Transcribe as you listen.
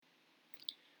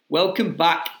Welcome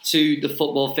back to the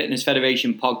Football Fitness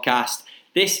Federation podcast.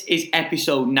 This is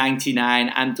episode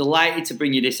 99. I'm delighted to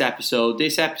bring you this episode.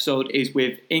 This episode is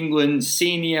with England's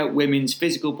senior women's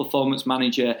physical performance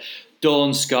manager,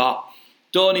 Dawn Scott.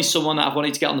 Dawn is someone that I've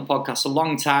wanted to get on the podcast a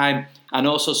long time, and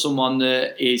also someone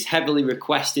that is heavily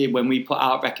requested when we put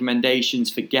out recommendations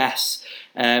for guests.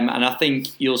 And I think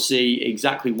you'll see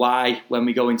exactly why when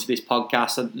we go into this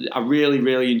podcast. I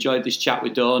really enjoyed this chat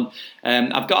with Dawn.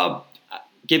 I've got to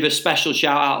give a special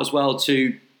shout out as well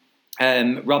to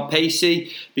Rob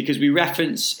Pacey, because we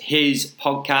reference his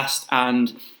podcast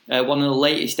and one of the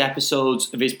latest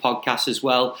episodes of his podcast as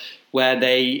well, where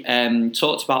they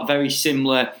talked about very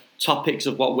similar topics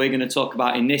of what we're going to talk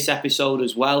about in this episode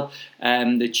as well.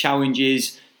 The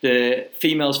challenges the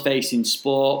females face in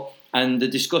sport, and the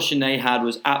discussion they had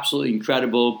was absolutely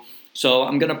incredible. So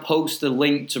I'm going to post the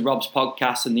link to Rob's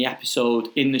podcast and the episode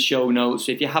in the show notes.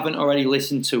 So if you haven't already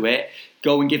listened to it,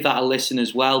 go and give that a listen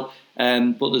as well.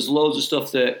 But there's loads of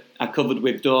stuff that I covered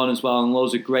with Dawn as well, and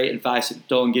loads of great advice that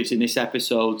Dawn gives in this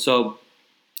episode. So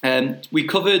we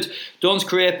covered Dawn's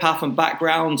career path and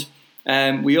background.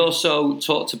 We also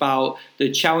talked about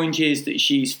the challenges that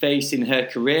she's faced in her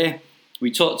career. We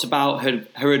talked about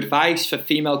her advice for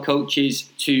female coaches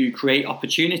to create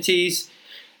opportunities.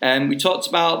 We talked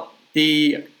about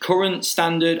the current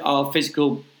standard of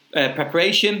physical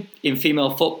preparation in female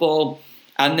football.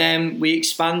 And then we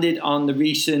expanded on the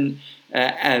recent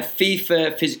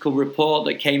FIFA physical report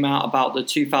that came out about the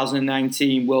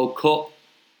 2019 World Cup,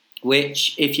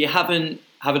 which, if you haven't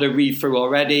had a read through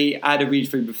already, I had a read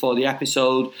through before the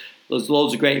episode. There's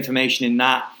loads of great information in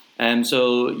that.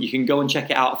 So you can go and check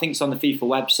it out. I think it's on the FIFA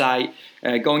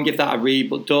website. Go and give that a read.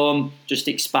 But Dawn just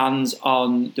expands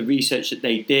on the research that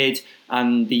they did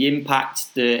and the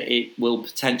impact that it will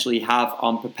potentially have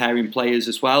on preparing players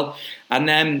as well. And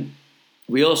then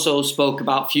we also spoke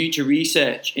about future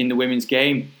research in the women's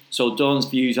game. So Dawn's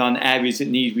views on areas that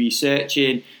need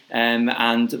researching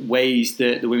and ways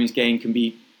that the women's game can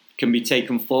be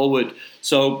taken forward.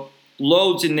 So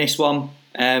loads in this one.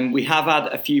 We have had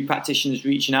a few practitioners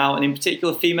reaching out, and in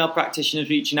particular female practitioners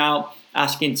reaching out,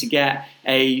 asking to get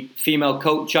a female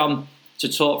coach on to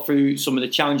talk through some of the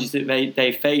challenges that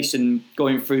they face and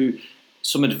going through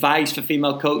some advice for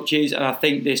female coaches. And I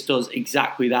think this does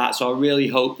exactly that. So I really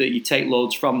hope that you take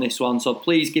loads from this one. So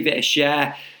please give it a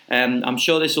share. I'm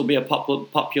sure this will be a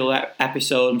popular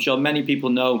episode. I'm sure many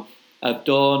people know of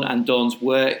Dawn and Dawn's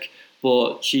work,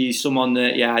 but she's someone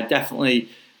that,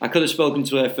 I could have spoken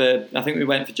to her for, I think we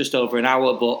went for just over an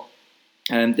hour, but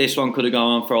this one could have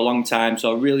gone on for a long time.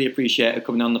 So I really appreciate her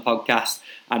coming on the podcast,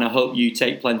 and I hope you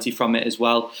take plenty from it as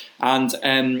well. And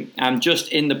I'm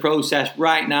just in the process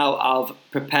right now of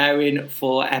preparing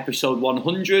for episode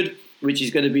 100, which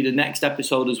is going to be the next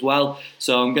episode as well.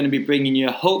 So I'm going to be bringing you,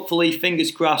 hopefully,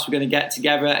 fingers crossed, we're going to get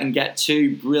together and get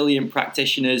two brilliant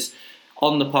practitioners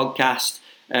on the podcast.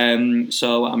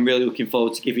 So I'm really looking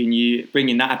forward to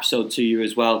bringing that episode to you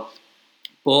as well.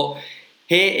 But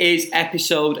here is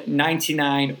episode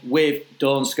 99 with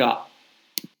Dawn Scott.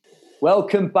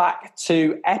 Welcome back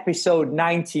to episode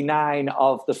 99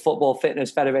 of the Football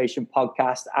Fitness Federation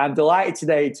podcast. I'm delighted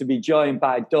today to be joined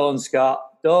by Dawn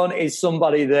Scott. Dawn is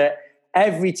somebody that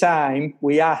every time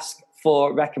we ask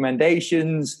for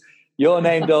recommendations, your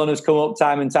name, Dawn, has come up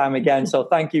time and time again. So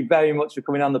thank you very much for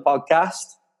coming on the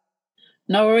podcast.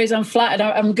 No worries, I'm flattered.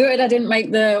 I'm good I didn't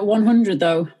make the 100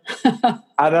 though.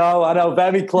 I know,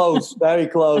 very close.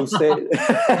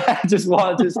 just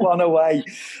one away.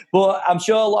 But I'm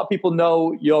sure a lot of people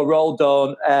know your role,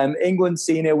 Dawn, England's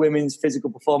senior women's physical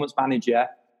performance manager.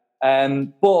 But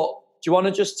do you want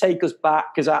to just take us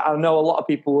back? Because I know a lot of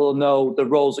people will know the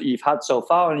roles that you've had so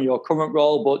far and your current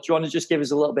role, but do you want to just give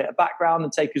us a little bit of background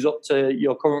and take us up to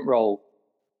your current role?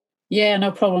 Yeah,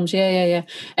 no problems. Yeah.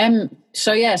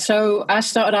 So I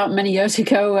started out many years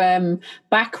ago,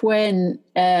 back when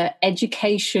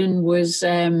education was,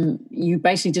 you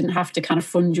basically didn't have to kind of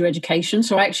fund your education.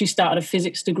 So I actually started a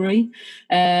physics degree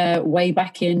way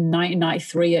back in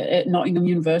 1993 at Nottingham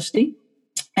University.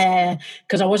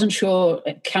 Because I wasn't sure,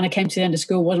 it kind of came to the end of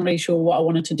school, wasn't really sure what I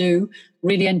wanted to do.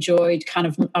 Really enjoyed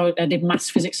I did maths,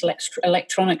 physics,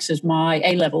 electronics as my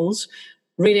A-levels.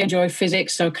 Really enjoyed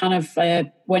physics, so kind of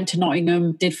went to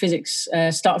Nottingham, did physics,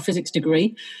 started a physics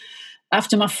degree.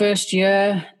 After my first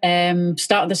year,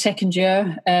 started the second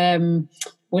year,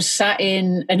 was sat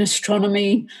in an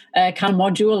astronomy kind of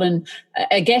module, and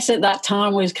I guess at that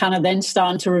time was kind of then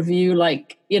starting to review,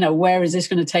 like, where is this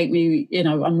going to take me?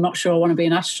 I'm not sure I want to be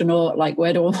an astronaut. Like,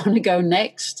 where do I want to go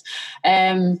next?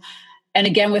 And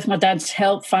again, with my dad's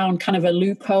help, found kind of a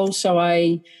loophole. So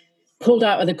I pulled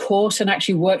out of the course and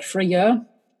actually worked for a year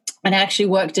and I actually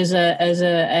worked as a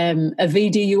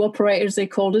VDU operator, as they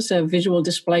called us, a visual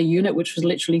display unit, which was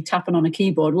literally tapping on a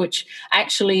keyboard, which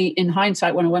actually, in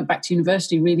hindsight, when I went back to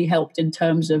university, really helped in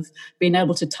terms of being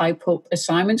able to type up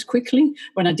assignments quickly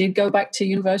when I did go back to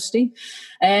university.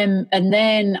 And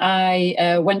then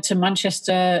I went to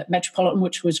Manchester Metropolitan,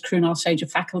 which was Crewe and Alsager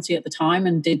faculty at the time,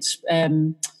 and did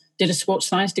a sports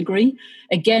science degree.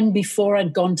 Again, before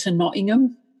I'd gone to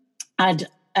Nottingham, I'd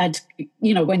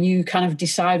when you kind of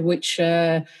decide which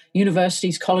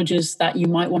universities, colleges that you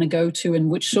might want to go to and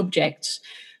which subjects,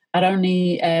 I'd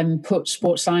only put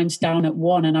sports science down at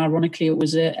one, and ironically it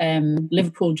was at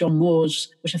Liverpool John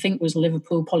Moores, which I think was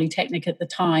Liverpool Polytechnic at the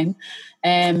time.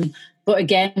 But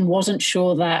again, wasn't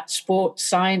sure that sports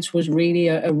science was really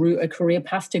a career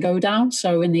path to go down.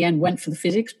 So in the end, went for the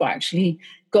physics, but actually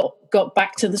got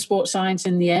back to the sports science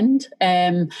in the end.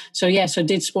 So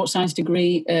did sports science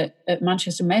degree at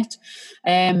Manchester Met.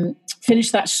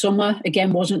 Finished that summer.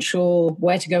 Again, wasn't sure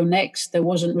where to go next. There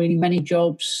wasn't really many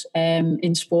jobs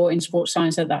in sports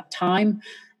science at that time.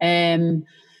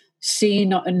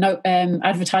 Seen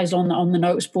advertised on the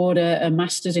notice board a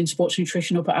master's in sports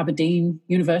nutrition up at Aberdeen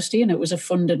University, and it was a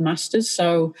funded master's.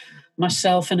 So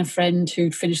myself and a friend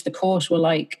who'd finished the course were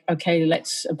like, okay,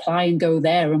 let's apply and go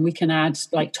there, and we can add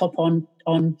like top up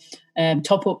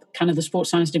kind of the sports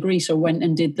science degree. So went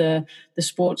and did the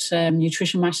sports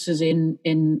nutrition masters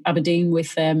in Aberdeen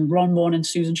with Ron Warren and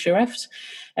Susan Shereffs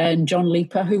and John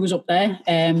Leaper, who was up there.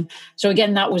 So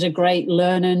again, that was a great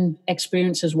learning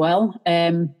experience as well.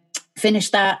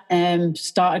 Finished that,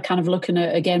 started kind of looking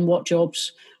at again what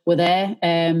jobs were there,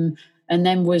 and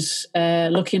then was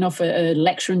lucky enough a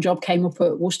lecturing job came up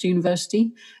at Worcester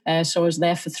University. So I was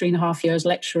there for 3.5 years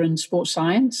lecturing sports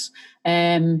science.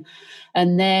 And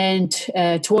then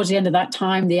towards the end of that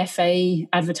time, the FA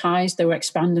advertised they were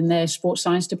expanding their sports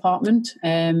science department.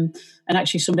 And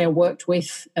actually somebody I worked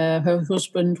with, her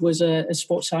husband was a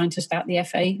sports scientist at the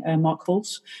FA, Mark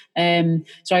Hulse.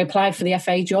 So I applied for the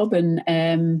FA job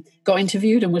and got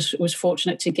interviewed and was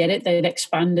fortunate to get it. They had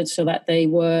expanded so that they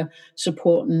were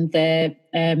supporting their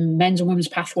men's and women's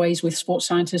pathways with sports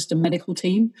scientists and medical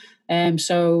team.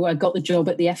 So I got the job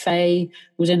at the FA,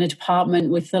 was in a department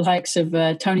with the likes of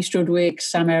Tony Strudwick,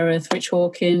 Sam Erith, Rich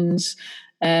Hawkins,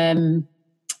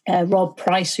 Rob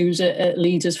Price, who's at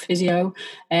Leeds as physio.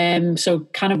 So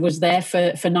kind of was there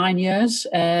for 9 years.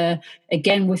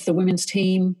 Again, with the women's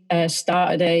team,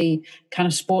 started a kind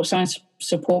of sports science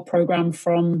support program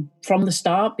from the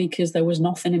start because there was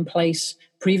nothing in place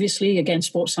previously. Again,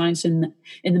 sports science in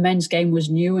the men's game was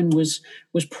new and was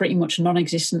pretty much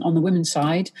non-existent on the women's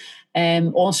side.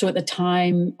 Also at the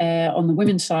time, on the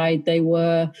women's side, they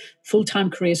were full-time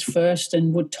careers first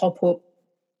and would top up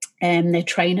their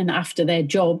training after their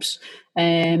jobs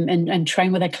and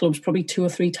train with their clubs probably 2 or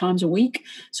 3 times a week.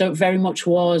 So it very much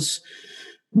was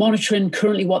monitoring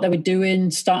currently what they were doing,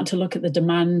 starting to look at the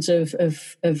demands of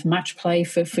match play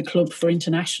for club, for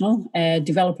international,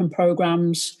 developing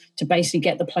programs to basically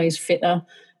get the players fitter,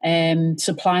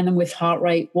 supplying them with heart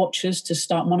rate watches to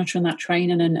start monitoring that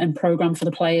training and program for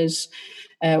the players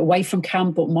away from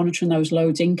camp, but monitoring those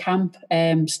loads in camp,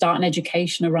 starting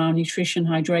education around nutrition,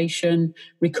 hydration,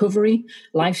 recovery,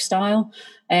 lifestyle.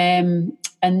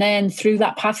 And then through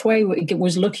that pathway, we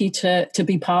was lucky to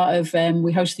be part of,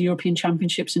 we hosted the European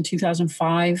Championships in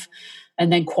 2005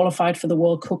 and then qualified for the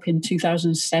World Cup in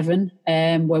 2007,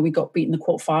 where we got beaten in the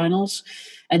quarterfinals.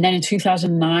 And then in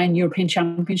 2009, European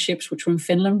Championships, which were in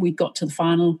Finland, we got to the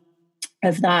final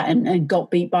of that and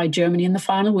got beat by Germany in the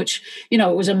final, which, you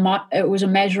know, it was a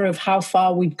measure of how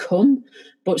far we'd come,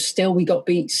 but still we got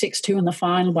beat 6-2 in the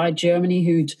final by Germany,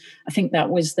 who'd, I think that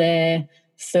was their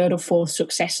 3rd or 4th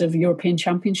successive European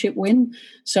Championship win.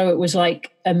 So it was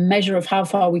like a measure of how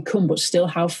far we come, but still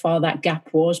how far that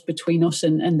gap was between us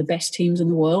and the best teams in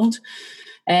the world.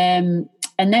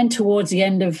 And then towards the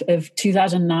end of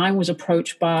 2009 was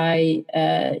approached by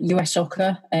US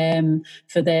Soccer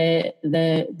for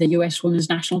the US women's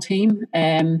national team.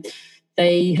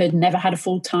 They had never had a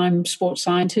full-time sports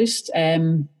scientist.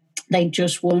 They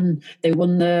won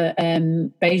the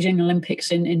Beijing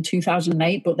Olympics in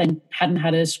 2008, but then hadn't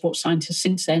had a sports scientist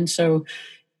since then. So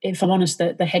if I'm honest,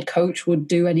 the head coach would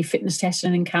do any fitness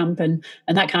testing in camp and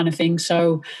that kind of thing.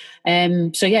 So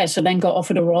then got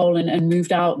offered a role and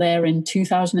moved out there in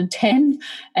 2010.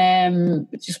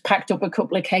 Just packed up a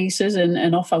couple of cases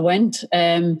and off I went.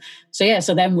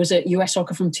 So then was at US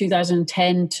Soccer from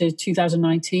 2010 to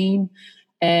 2019.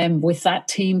 With that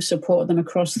team, supported them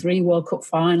across 3 World Cup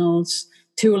finals,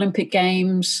 2 Olympic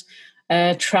Games,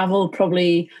 traveled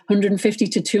probably 150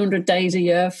 to 200 days a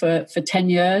year for 10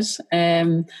 years.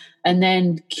 And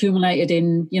then accumulated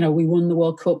in, we won the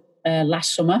World Cup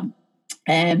last summer.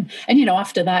 And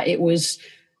after that,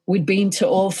 we'd been to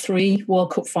all 3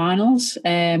 World Cup finals,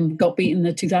 got beaten in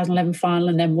the 2011 final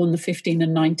and then won the 15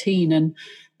 and 19. And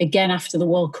again, after the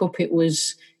World Cup, it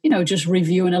was, just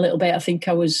reviewing a little bit.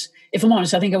 If I'm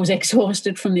honest, I think I was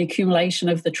exhausted from the accumulation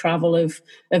of the travel of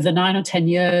the 9 or 10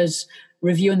 years,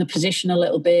 reviewing the position a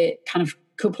little bit, kind of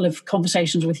a couple of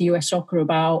conversations with US Soccer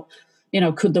about,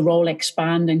 could the role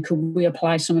expand and could we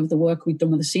apply some of the work we'd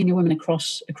done with the senior women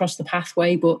across the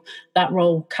pathway? But that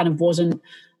role kind of wasn't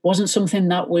something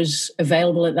that was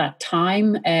available at that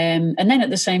time. And then at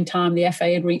the same time, the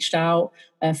FA had reached out,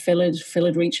 Phil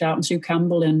had reached out, and Sue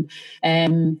Campbell, and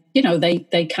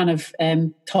they kind of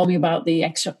told me about the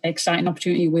exciting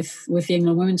opportunity with the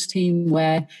England women's team,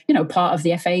 where part of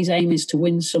the FA's aim is to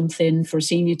win something for a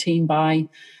senior team by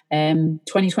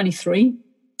 2023.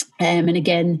 And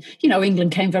again,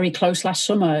 England came very close last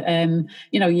summer.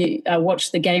 I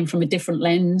watched the game from a different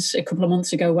lens a couple of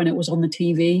months ago when it was on the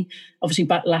TV. Obviously,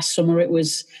 back last summer, I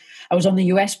was on the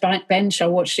US bench. I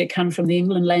watched it kind of from the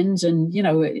England lens, and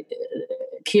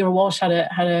Kira Walsh had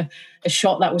a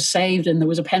shot that was saved, and there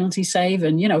was a penalty save,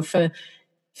 and for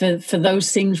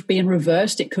those things being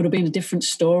reversed, it could have been a different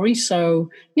story.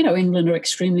 So England are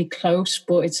extremely close,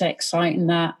 but it's exciting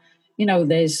that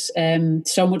there's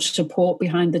so much support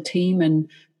behind the team, and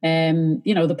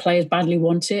the players badly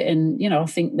want it, and I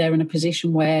think they're in a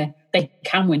position where they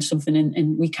can win something,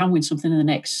 and we can win something in the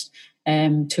next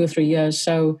 2 or 3 years.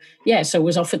 So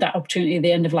was offered that opportunity at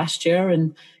the end of last year,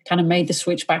 and kind of made the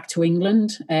switch back to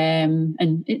England, and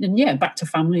back to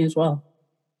family as well.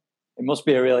 It must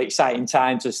be a really exciting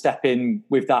time to step in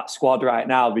with that squad right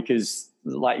now, because,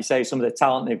 like you say, some of the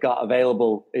talent they've got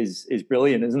available is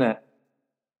brilliant, isn't it?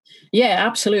 Yeah,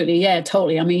 absolutely. Yeah,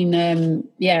 totally. I mean,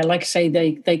 like I say,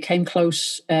 they came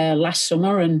close last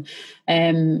summer, and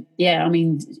I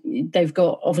mean, they've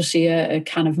got obviously a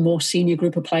kind of more senior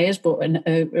group of players, but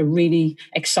a really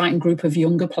exciting group of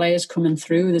younger players coming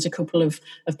through. There's a couple of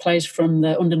players from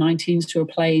the under-19s who are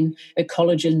playing at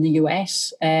college in the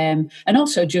US, and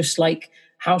also just like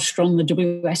how strong the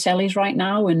WSL is right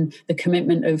now, and the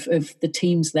commitment of the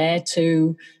teams there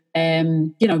to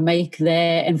make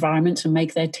their environments and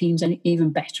make their teams even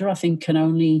better, I think can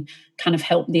only kind of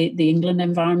help the England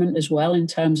environment as well, in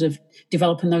terms of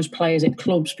developing those players at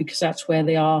clubs, because that's where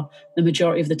they are the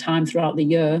majority of the time throughout the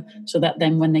year, so that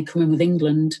then when they come in with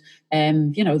England,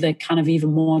 they're kind of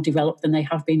even more developed than they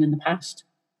have been in the past.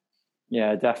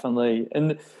 Yeah, definitely.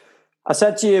 And I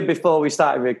said to you before we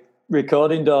started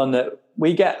recording, Dawn, that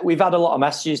we've had a lot of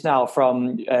messages now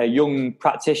from young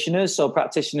practitioners, so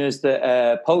practitioners that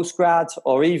are post-grad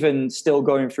or even still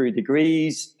going through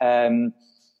degrees, and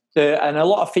a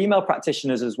lot of female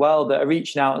practitioners as well that are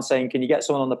reaching out and saying, can you get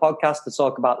someone on the podcast to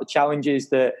talk about the challenges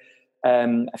that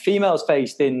females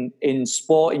faced in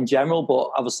sport in general,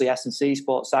 but obviously S&C,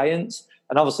 sports science,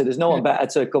 and obviously there's no one better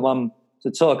to come on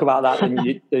to talk about that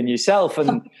than yourself.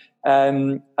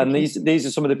 And these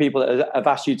are some of the people that have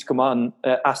asked you to come on,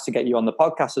 asked to get you on the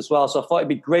podcast as well. So I thought it'd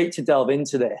be great to delve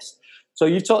into this. So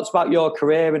you talked about your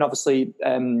career and obviously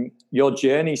your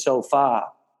journey so far,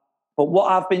 but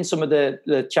what have been some of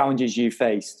the challenges you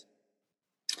faced?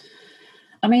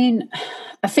 I mean,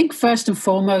 I think first and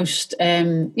foremost,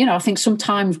 I think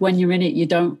sometimes when you're in it, you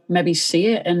don't maybe see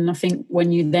it. And I think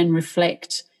when you then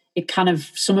reflect, it kind of,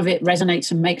 some of it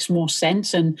resonates and makes more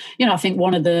sense. And, I think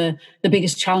one of the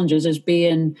biggest challenges is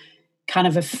being kind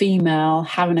of a female,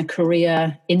 having a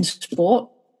career in sport.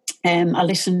 I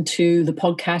listened to the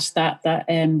podcast that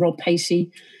Rob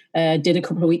Pacey did a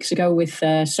couple of weeks ago with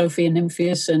Sophia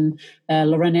Nymphius and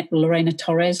Lorena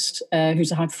Torres,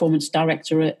 who's a high performance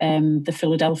director at the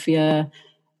Philadelphia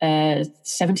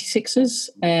 76ers.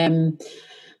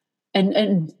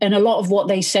 And a lot of what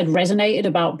they said resonated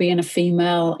about being a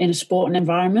female in a sport and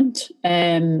environment.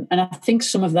 And I think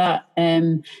some of that,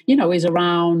 is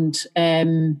around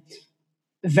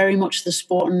very much the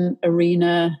sporting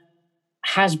arena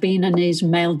has been and is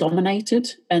male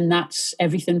dominated. And that's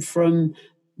everything from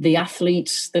the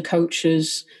athletes, the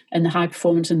coaches, and the high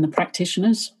performance and the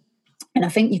practitioners. And I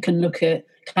think you can look at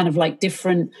kind of like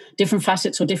different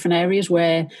facets or different areas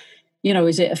where,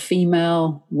 is it a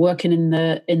female working in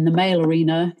the male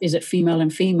arena? Is it female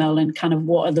and female? And kind of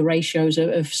what are the ratios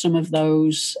of some of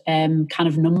those kind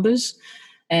of numbers?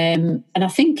 And I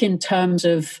think in terms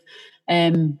of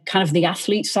kind of the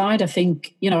athlete side, I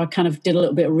think, I kind of did a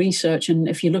little bit of research. And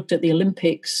if you looked at the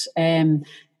Olympics,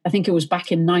 I think it was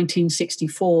back in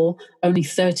 1964, only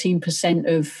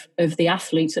 13% of the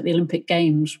athletes at the Olympic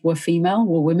Games were female,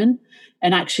 were women.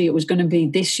 And actually, it was going to be,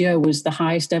 this year was the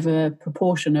highest ever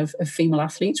proportion of female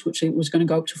athletes, which it was going to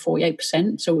go up to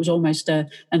 48%. So it was almost an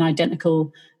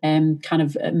identical kind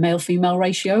of male-female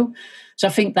ratio. So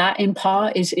I think that in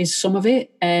part is some of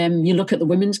it. You look at the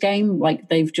women's game, like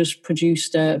they've just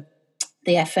produced the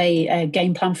FA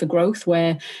game plan for growth,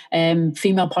 where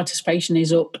female participation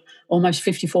is up almost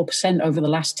 54% over the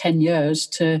last 10 years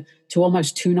to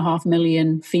almost 2.5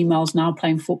 million females now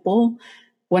playing football.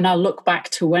 When I look back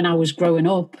to when I was growing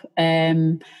up,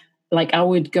 like I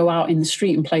would go out in the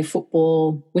street and play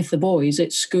football with the boys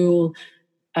at school.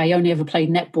 I only ever played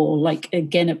netball. Like,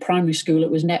 again, at primary school,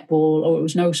 it was netball, or it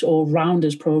was or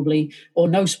rounders probably, or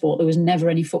no sport. There was never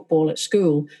any football at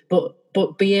school. But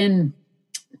being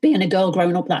a girl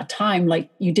growing up that time, like,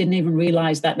 you didn't even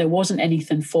realize that there wasn't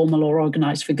anything formal or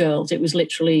organized for girls. It was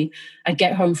literally, I'd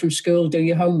get home from school, do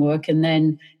your homework, and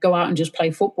then go out and just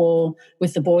play football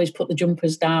with the boys, put the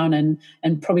jumpers down and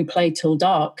probably play till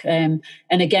dark. And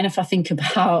again, if I think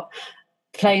about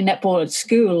playing netball at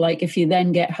school, like if you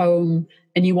then get home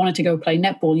and you wanted to go play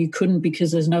netball, you couldn't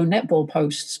because there's no netball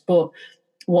posts. But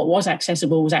what was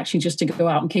accessible was actually just to go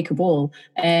out and kick a ball.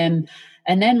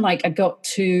 And then, like, I got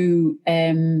to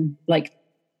like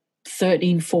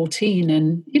 13, 14,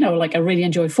 and, you know, like, I really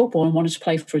enjoyed football and wanted to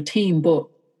play for a team, but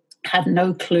had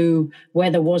no clue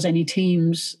where there was any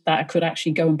teams that I could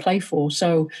actually go and play for.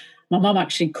 So my mum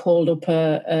actually called up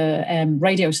a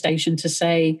radio station to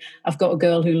say, I've got a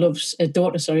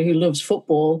daughter who loves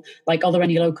football. Like, are there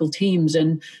any local teams?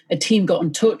 And a team got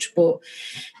in touch, but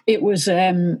we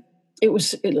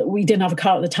didn't have a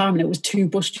car at the time, and it was 2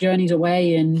 bus journeys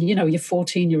away. And, you know, you're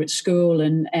 14, you're at school,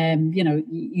 and, you know,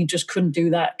 you just couldn't do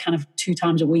that kind of 2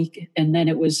 times a week. And then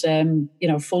it was, you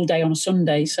know, full day on a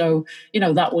Sunday. So, you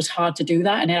know, that was hard to do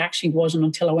that. And it actually wasn't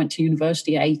until I went to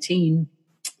university at 18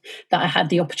 that I had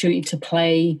the opportunity to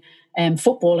play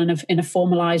football in a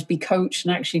formalised, be coached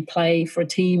and actually play for a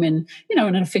team and, you know,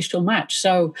 in an official match.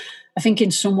 So I think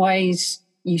in some ways,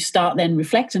 you start then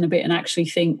reflecting a bit and actually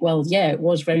think, well, yeah, it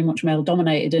was very much male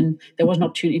dominated and there was an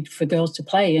opportunity for girls to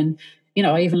play. And, you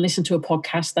know, I even listened to a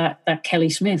podcast that Kelly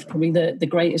Smith, probably the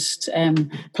greatest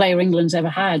player England's ever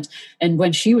had. And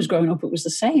when she was growing up, it was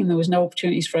the same. There was no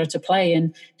opportunities for her to play.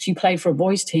 And she played for a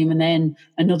boys team. And then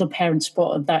another parent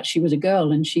spotted that she was a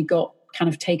girl and she got kind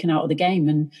of taken out of the game.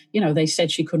 And, you know, they said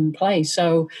she couldn't play.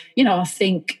 So, you know, I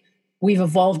think we've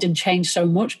evolved and changed so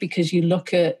much because you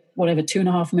look at whatever,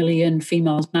 2.5 million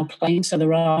females now playing. So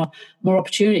there are more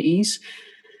opportunities.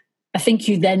 I think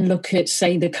you then look at,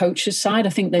 say, the coaches side. I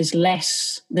think there's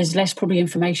less probably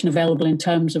information available in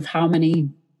terms of how many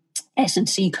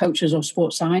S&C coaches or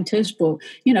sports scientists. But,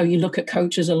 you know, you look at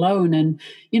coaches alone. And,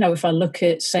 you know, if I look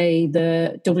at, say,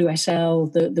 the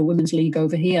WSL, the Women's League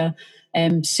over here,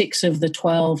 6 of the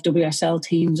 12 WSL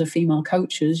teams are female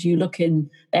coaches. You look in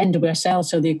the NWSL,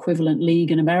 so the equivalent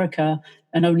league in America,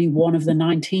 and only 1 of the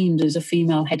 9 teams is a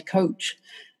female head coach.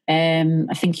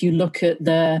 I think you look at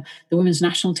the women's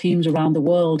national teams around the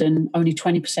world, and only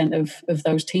 20% of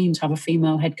those teams have a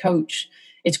female head coach.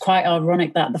 It's quite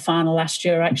ironic that the final last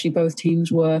year, actually, both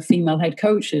teams were female head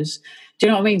coaches. Do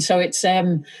you know what I mean? So it's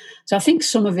so I think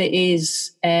some of it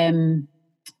is, you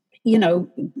know,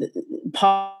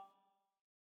 part.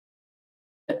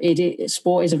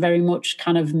 Sport is a very much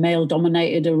kind of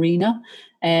male-dominated arena.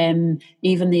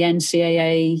 Even the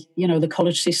NCAA, you know, the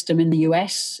college system in the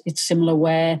US, it's similar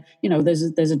where, you know,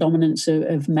 there's a dominance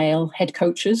of male head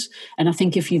coaches. And I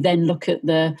think if you then look at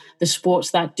the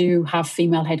sports that do have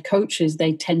female head coaches,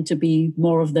 they tend to be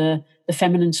more of the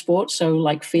feminine sports, so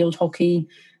like field hockey,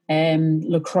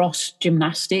 lacrosse,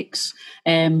 gymnastics,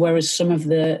 whereas some of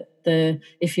the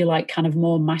if you like kind of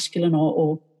more masculine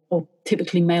or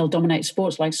typically male-dominated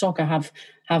sports like soccer have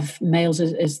males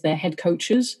as their head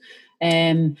coaches.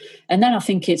 And then I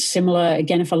think it's similar,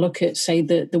 again, if I look at, say,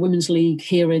 the Women's League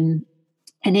here in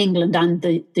England and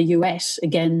the US,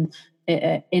 again,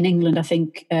 in England, I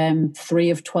think 3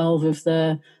 of 12 of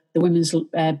the women's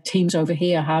teams over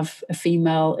here have a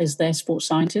female as their sports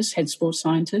scientist, head sports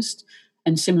scientist.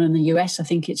 And similar in the US, I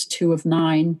think it's 2 of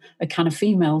 9 are kind of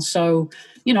female. So,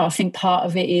 you know, I think part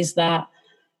of it is that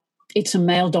it's a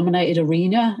male-dominated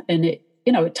arena, and it,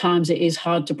 you know, at times it is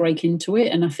hard to break into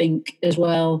it. And I think as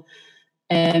well,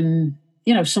 you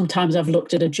know, sometimes I've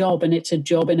looked at a job and it's a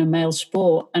job in a male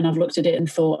sport, and I've looked at it and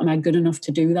thought, am I good enough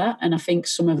to do that? And I think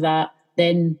some of that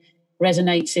then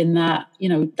resonates in that, you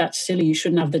know, that's silly. You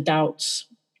shouldn't have the doubts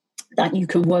that you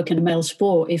can work in a male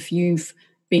sport if you've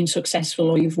been successful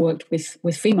or you've worked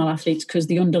with female athletes, because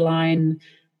the underlying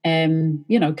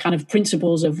you know, kind of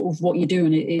principles of what you're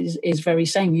doing is very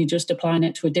same. You're just applying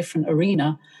it to a different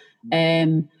arena.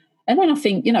 And And then I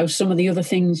think, some of the other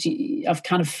things I've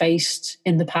kind of faced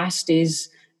in the past is,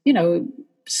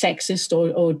 sexist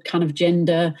or kind of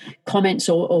gender comments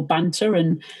or banter.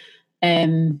 And,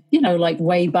 like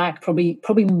way back,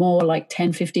 probably more like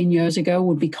 10, 15 years ago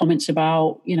would be comments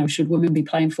about, should women be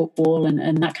playing football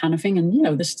and that kind of thing. And,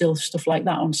 there's still stuff like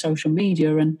that on social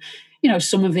media. And,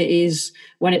 some of it is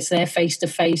when it's there face to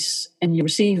face and you're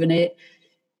receiving it,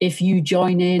 if you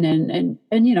join in and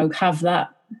have that,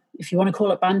 if you want to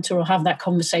call it banter or have that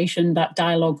conversation, that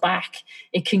dialogue back,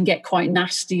 it can get quite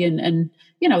nasty and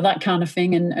that kind of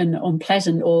thing and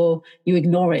unpleasant, or you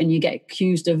ignore it and you get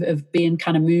accused of being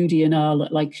kind of moody and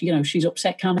she's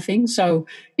upset kind of thing. So,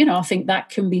 I think that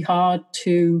can be hard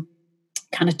to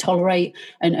kind of tolerate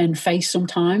and face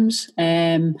sometimes.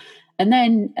 And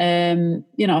then,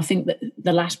 I think that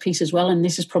the last piece as well, and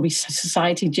this is probably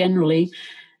society generally,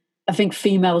 I think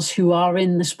females who are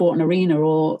in the sporting arena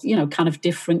or, kind of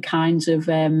different kinds of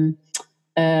kind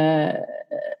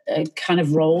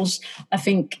of roles, I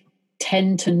think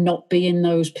tend to not be in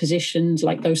those positions,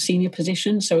 like those senior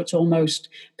positions. So it's almost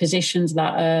positions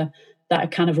that are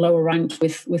kind of lower ranked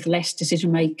with less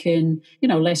decision making,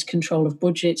 less control of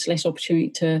budgets, less opportunity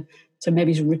to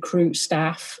maybe recruit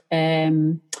staff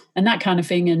and that kind of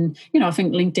thing. And, I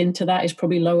think linked into that is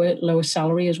probably lower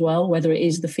salary as well, whether it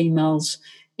is the females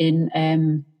in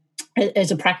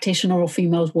as a practitioner or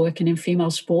females working in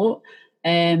female sport.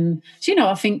 So,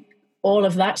 I think all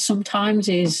of that sometimes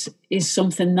is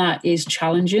something that is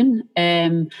challenging.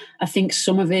 I think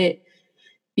some of it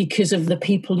because of the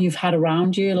people you've had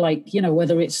around you, like,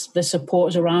 whether it's the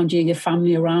supporters around you, your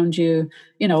family around you,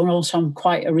 and also I'm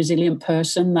quite a resilient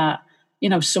person that,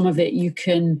 some of it you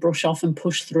can brush off and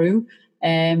push through.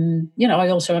 I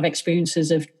also have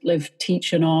experiences of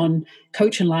teaching on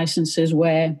coaching licenses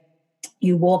where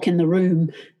you walk in the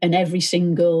room and every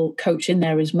single coach in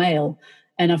there is male.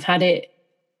 And I've had it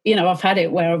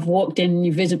where I've walked in and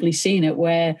you've visibly seen it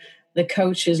where the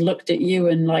coach has looked at you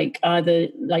and either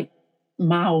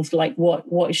mouthed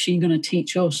what is she going to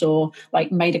teach us, or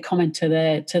made a comment to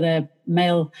their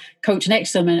male coach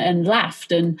next to them and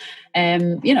laughed. And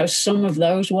some of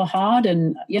those were hard.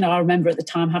 And I remember at the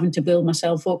time having to build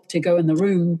myself up to go in the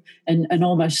room and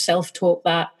almost self-talk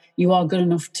that you are good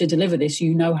enough to deliver this,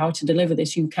 you know how to deliver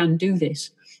this, you can do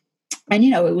this. And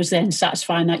it was then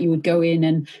satisfying that you would go in,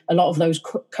 and a lot of those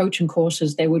coaching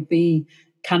courses, there would be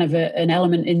kind of an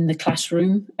element in the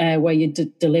classroom where you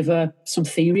deliver some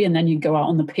theory, and then you go out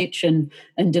on the pitch and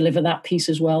deliver that piece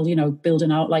as well,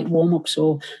 building out like warm-ups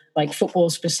or like football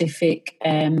specific,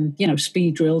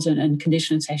 speed drills and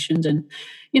conditioning sessions. And,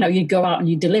 you'd go out and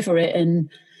you deliver it. And,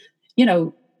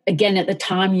 again, at the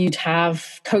time you'd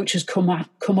have coaches come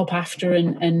up after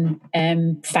and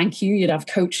thank you. You'd have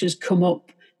coaches come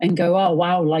up and go, oh,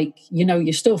 wow,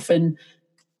 your stuff. And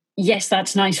yes,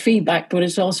 that's nice feedback, but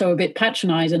it's also a bit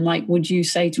patronizing. Like, would you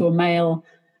say to a male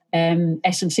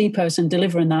S&C person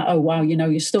delivering that, oh, wow,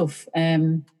 your stuff?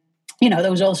 There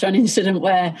was also an incident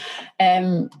where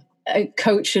a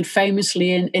coach had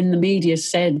famously in the media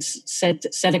said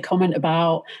a comment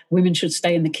about women should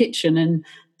stay in the kitchen. And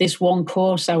this one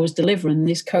course I was delivering,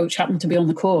 this coach happened to be on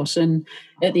the course. And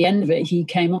at the end of it, he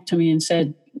came up to me and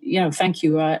said, thank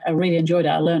you. I really enjoyed it.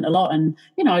 I learned a lot. And,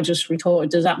 I just retorted,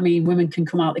 does that mean women can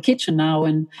come out of the kitchen now?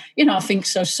 And, I think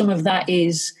so. Some of that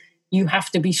is you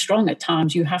have to be strong at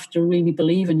times. You have to really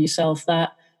believe in yourself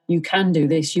that you can do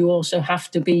this. You also have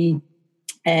to be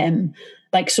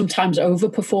sometimes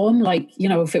overperform.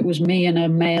 If it was me and a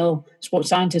male sports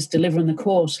scientist delivering the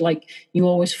course, you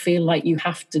always feel like you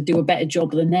have to do a better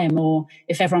job than them. Or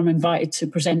if ever I'm invited to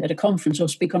present at a conference or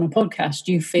speak on a podcast,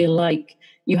 you feel like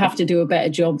you have to do a better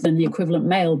job than the equivalent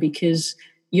male because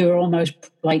you're almost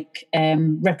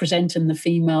representing the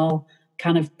female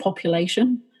kind of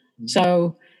population. Mm-hmm.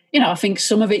 So, I think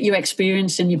some of it you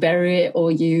experience and you bury it,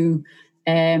 or you,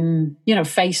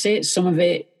 face it. Some of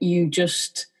it you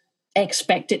just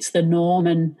expect it's the norm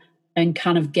and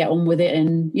kind of get on with it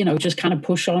and, just kind of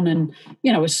push on and,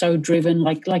 are so driven.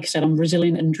 Like I said, I'm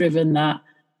resilient and driven that,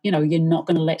 you're not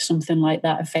going to let something like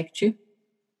that affect you.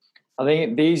 I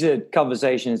think these are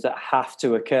conversations that have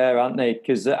to occur, aren't they?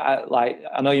 Because I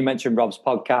know you mentioned Rob's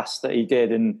podcast that he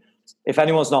did, and if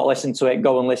anyone's not listened to it,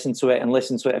 go and listen to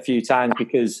it a few times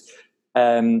because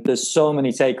there's so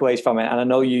many takeaways from it. And I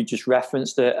know you just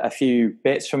referenced a few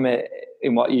bits from it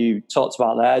in what you talked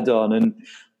about there, Dawn. And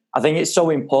I think it's so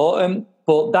important.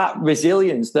 But that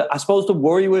resilience, that I suppose the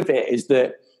worry with it is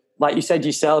that, like you said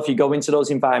yourself, you go into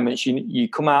those environments, you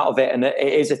come out of it and it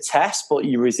is a test, but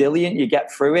you're resilient, you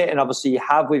get through it. And obviously you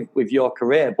have with your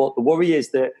career. But the worry is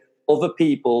that other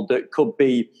people that could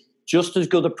be just as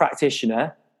good a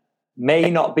practitioner may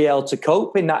not be able to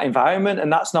cope in that environment,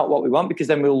 and that's not what we want, because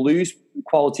then we'll lose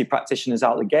quality practitioners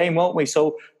out of the game, won't we?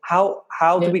 So how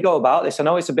do we go about this? I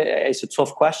know it's a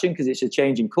tough question because it's a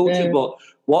changing culture, but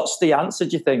what's the answer,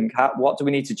 do you think? What do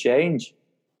we need to change?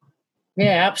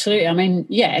 Yeah, absolutely. I mean,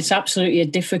 yeah, it's absolutely a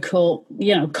difficult,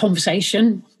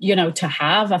 conversation, to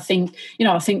have. I think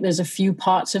there's a few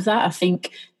parts of that. I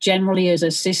think generally as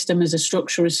a system, as a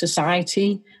structure, as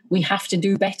society, we have to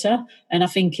do better. And I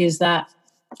think is that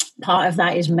part of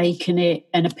that is making it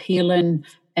an appealing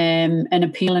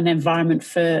environment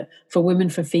for women,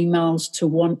 for females to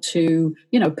want to,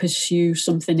 pursue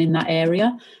something in that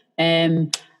area.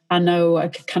 I know I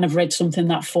kind of read something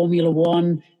that Formula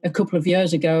One a couple of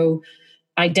years ago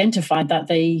identified that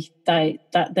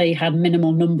they had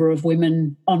minimal number of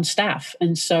women on staff,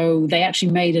 and so they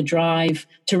actually made a drive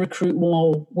to recruit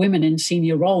more women in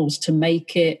senior roles to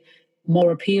make it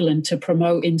more appealing, to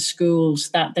promote in schools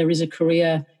that there is a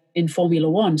career in Formula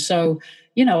One. So,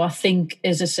 I think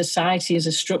as a society, as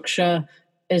a structure,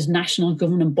 as national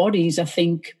government bodies, I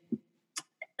think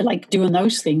like doing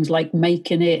those things, like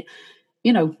making it,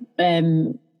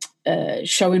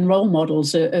 showing role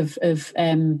models of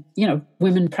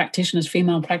women practitioners,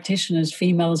 female practitioners,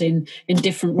 females in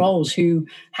different roles who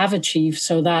have achieved,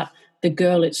 so that the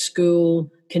girl at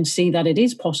school can see that it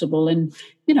is possible. And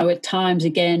at times,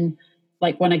 again,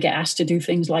 like when I get asked to do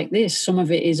things like this, some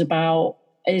of it is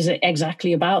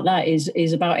exactly about that,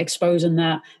 is about exposing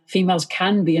that females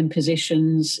can be in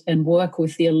positions and work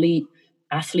with the elite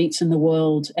athletes in the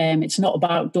world. It's not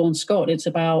about Dawn Scott. It's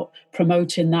about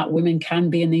promoting that women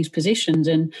can be in these positions.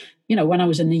 And, when I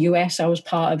was in the US, I was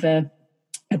part of a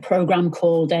program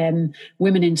called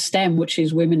Women in STEM, which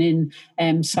is women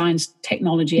in science,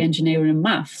 technology, engineering, and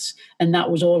maths. And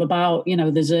that was all about,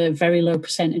 there's a very low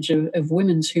percentage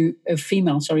of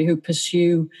females who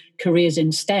pursue careers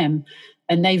in STEM.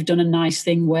 And they've done a nice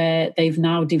thing where they've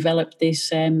now developed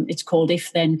this, it's called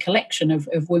If Then collection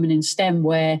of women in STEM,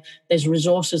 where there's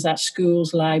resources that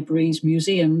schools, libraries,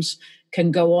 museums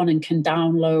can go on and can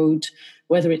download,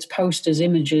 whether it's posters,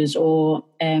 images, or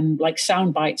like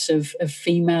sound bites of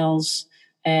females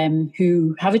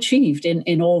who have achieved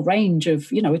in all range of,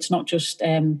 it's not just,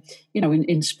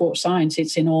 in sports science,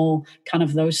 it's in all kind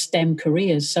of those STEM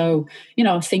careers. So,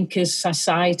 I think as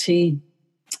society,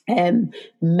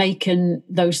 making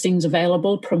those things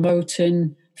available,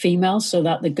 promoting females so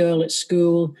that the girl at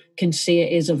school can see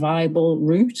it is a viable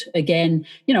route. Again,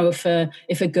 if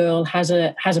a girl has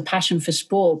a passion for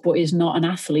sport but is not an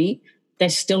athlete,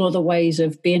 there's still other ways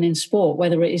of being in sport,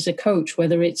 whether it is a coach,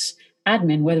 whether it's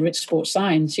admin, whether it's sports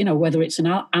science, whether it's an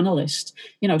analyst,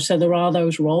 so there are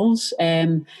those roles.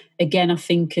 Again, I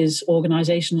think as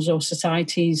organizations or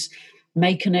societies,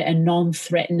 making it a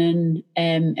non-threatening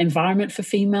environment for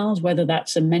females, whether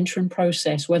that's a mentoring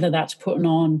process, whether that's putting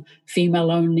on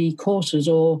female-only courses,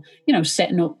 or,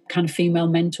 setting up kind of female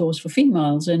mentors for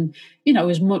females. And,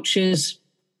 as much as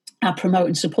I promote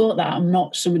and support that, I'm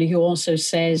not somebody who also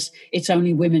says it's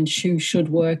only women who should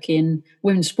work in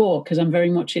women's sport, because I'm very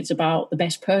much, it's about the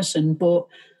best person. But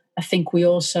I think we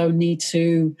also need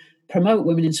to promote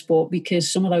women in sport, because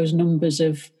some of those numbers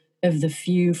of the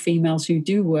few females who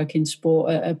do work in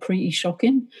sport are pretty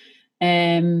shocking.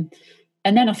 And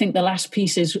then I think the last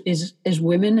piece is as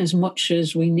women, as much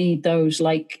as we need those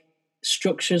like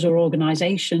structures or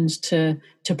organizations to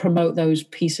promote those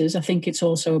pieces, I think it's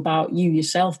also about you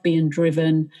yourself being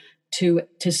driven to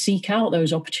seek out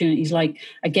those opportunities. Like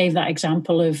I gave that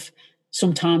example of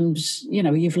sometimes,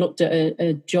 you've looked at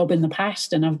a job in the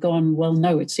past and I've gone, well,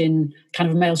 no, it's in kind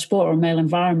of a male sport or a male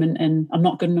environment and I'm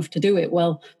not good enough to do it.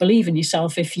 Well, believe in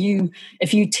yourself. If you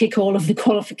tick all of the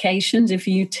qualifications, if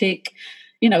you tick,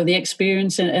 the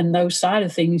experience and those side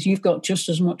of things, you've got just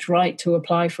as much right to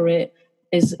apply for it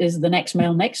as the next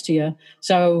male next to you.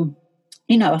 So,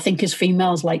 I think as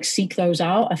females, like, seek those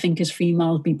out. I think as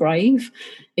females, be brave.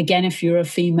 Again, if you're a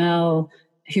female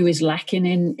who is lacking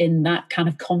in that kind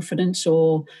of confidence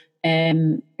or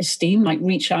esteem, like,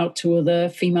 reach out to other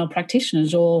female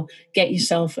practitioners or get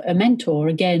yourself a mentor.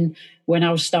 Again, when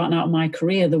I was starting out my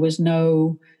career, there was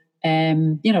no,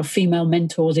 female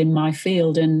mentors in my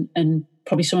field, and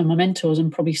probably some of my mentors,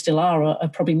 and probably still are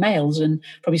probably males, and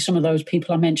probably some of those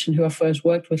people I mentioned who I first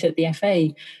worked with at the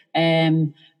FA.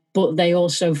 But they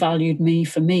also valued me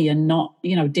for me and not,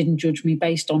 didn't judge me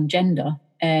based on gender.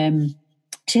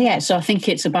 So I think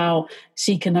it's about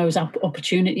seeking those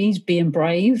opportunities, being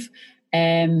brave,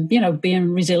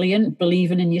 being resilient,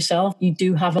 believing in yourself. You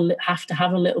do have to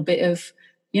have a little bit of,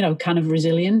 kind of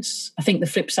resilience. I think the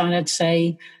flip side, I'd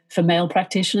say, for male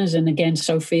practitioners, and again,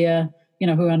 Sophia,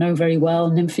 who I know very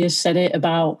well, Nymphia's said it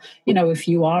about, if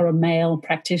you are a male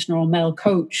practitioner or male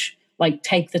coach, like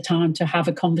take the time to have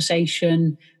a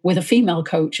conversation with a female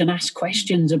coach and ask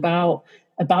questions about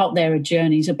their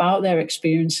journeys, about their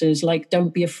experiences. Like,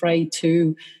 don't be afraid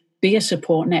to be a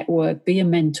support network, be a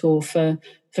mentor for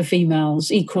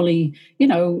females. Equally,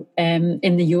 in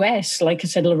the US, like I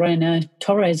said, Lorena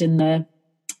Torres in the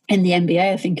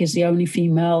NBA, I think, is the only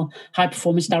female high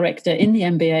performance director in the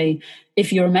NBA.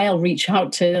 If you're a male, reach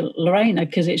out to Lorena,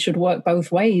 because it should work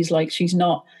both ways. Like, she's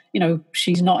not in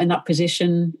that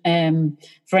position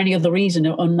for any other reason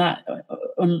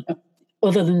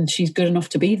other than she's good enough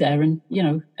to be there, and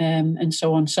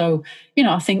so on. So,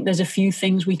 I think there's a few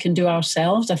things we can do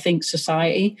ourselves. I think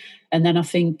society, and then I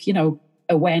think,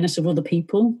 awareness of other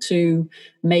people to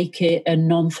make it a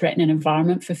non-threatening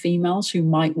environment for females who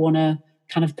might want to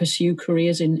kind of pursue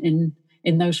careers in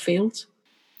those fields.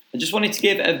 I just wanted to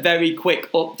give a very quick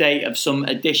update of some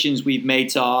additions we've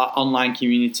made to our online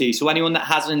community. So anyone that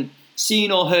hasn't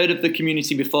seen or heard of the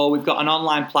community before, we've got an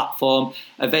online platform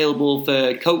available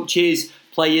for coaches,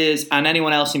 players, and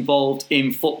anyone else involved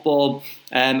in football.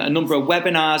 A number of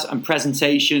webinars and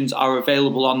presentations are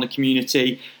available on the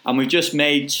community, and we've just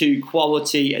made 2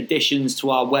 quality additions to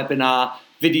our webinar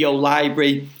video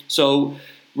library. So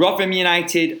Rotherham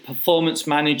United performance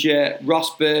manager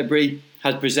Ross Burberry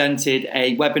has presented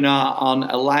a webinar on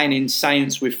aligning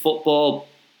science with football,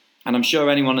 and I'm sure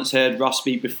anyone that's heard Ross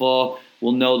speak before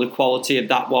will know the quality of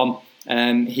that one.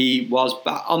 He was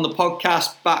back on the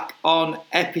podcast back on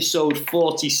episode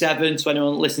 47, so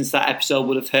anyone that listens to that episode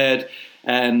would have heard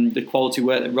the quality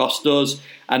work that Ross does.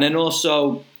 And then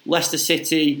also Leicester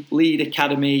City Lead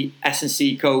Academy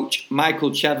S&C coach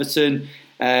Michael Cheverton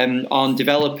on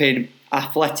developing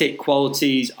athletic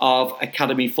qualities of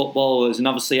academy footballers. And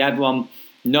obviously everyone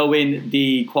knowing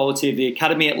the quality of the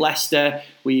academy at Leicester,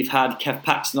 we've had Kev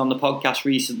Paxton on the podcast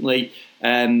recently.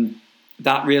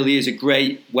 That really is a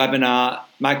great webinar.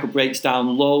 Michael breaks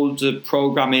down loads of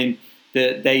programming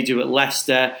that they do at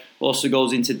Leicester, also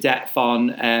goes into depth on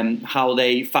how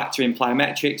they factor in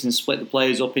plyometrics and split the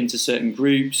players up into certain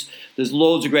groups. There's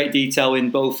loads of great detail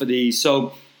in both of these.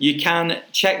 So you can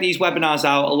check these webinars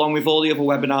out along with all the other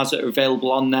webinars that are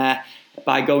available on there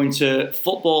by going to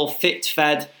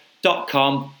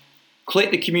footballfitfed.com,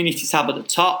 click the community tab at the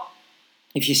top.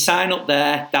 If you sign up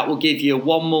there, that will give you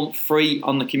 1 month free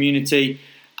on the community.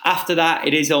 After that,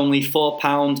 it is only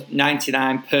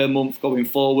 £4.99 per month going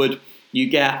forward. You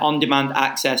get on-demand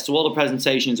access to all the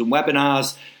presentations and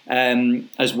webinars,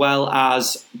 as well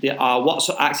as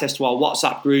access to our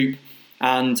WhatsApp group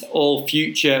and all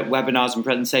future webinars and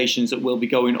presentations that will be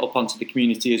going up onto the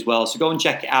community as well. So go and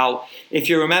check it out. If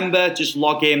you're a member, just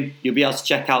log in. You'll be able to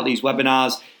check out these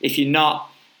webinars. If you're not,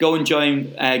 go and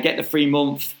join, get the free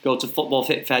month, go to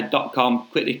footballfitfed.com,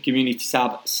 click the community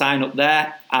tab, sign up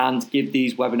there, and give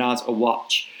these webinars a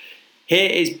watch. Here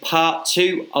is part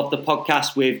 2 of the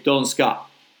podcast with Dawn Scott.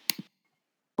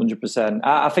 100%.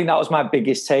 I think that was my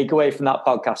biggest takeaway from that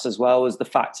podcast as well, was the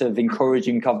fact of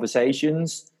encouraging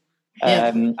conversations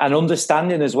and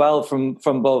understanding as well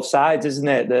from both sides, isn't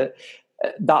it?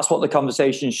 That's what the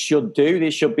conversations should do. They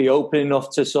should be open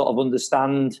enough to sort of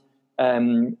understand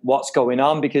what's going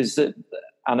on, because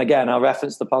and again, I'll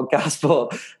reference the podcast,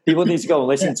 but people need to go and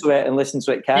listen to it and listen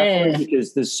to it carefully,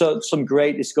 because there's some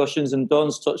great discussions, and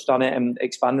Dawn's touched on it and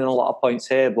expanding a lot of points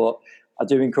here, but I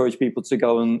do encourage people to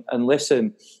go and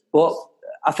listen. But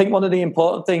I think one of the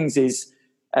important things is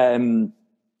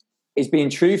being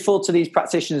truthful to these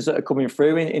practitioners that are coming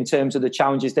through in terms of the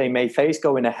challenges they may face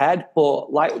going ahead.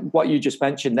 But like what you just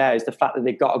mentioned there is the fact that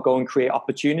they've got to go and create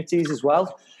opportunities as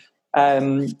well.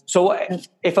 So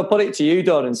if I put it to you,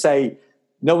 Dawn, and say,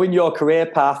 knowing your career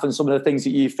path and some of the things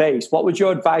that you face, what would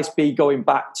your advice be going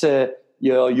back to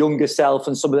your younger self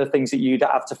and some of the things that you'd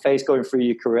have to face going through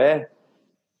your career?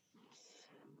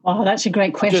 Oh, that's a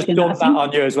great question. I've just dumped that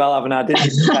on you as well, haven't I?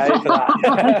 Didn't prepare for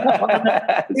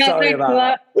that. Sorry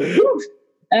about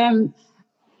that.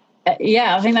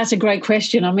 I think that's a great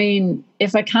question. I mean,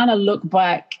 if I kind of look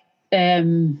back,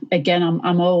 again,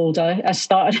 I'm old. I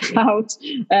started out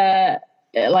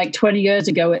like 20 years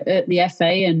ago at the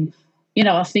FA, and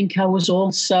I think I was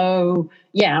also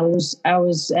I was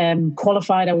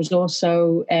qualified. I was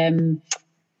also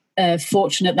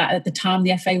fortunate that at the time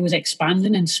the FA was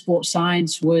expanding and sports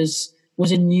science was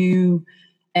a new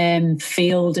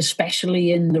field,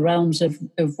 especially in the realms of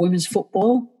women's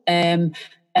football. And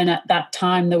at that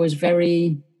time there was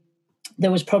probably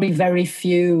very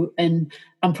few, and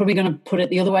I'm probably going to put it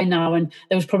the other way now, and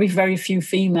there was probably very few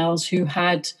females who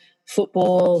had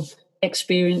football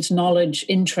experience, knowledge,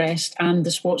 interest, and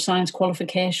the sports science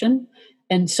qualification.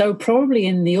 And so probably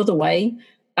in the other way,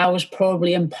 I was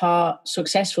probably in part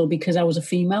successful because I was a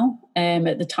female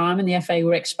at the time, and the FA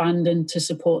were expanding to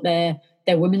support their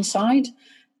women's side.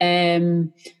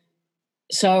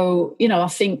 So, I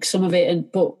think some of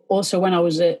it, but also when I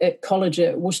was at college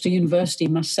at Worcester University,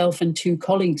 myself and two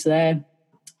colleagues there,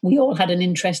 we all had an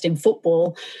interest in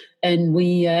football, and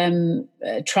we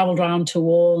travelled around to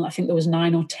all, I think there was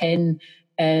 9 or 10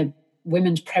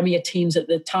 women's Premier teams at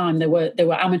the time. They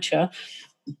were amateur,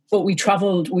 but we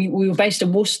travelled, we were based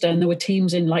in Worcester, and there were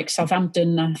teams in like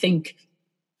Southampton. I think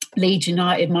Leeds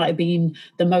United might have been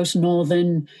the most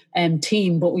northern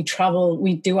team, but we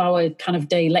do our kind of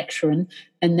day lecturing,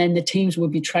 and then the teams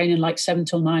would be training like 7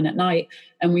 till 9 at night.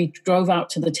 And we drove out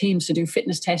to the teams to do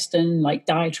fitness testing, like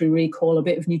dietary recall, a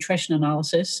bit of nutrition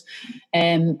analysis.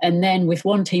 And then with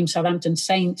one team, Southampton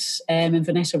Saints, and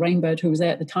Vanessa Rainbird, who was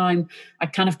there at the time, I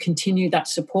kind of continued that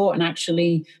support and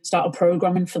actually started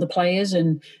programming for the players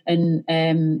and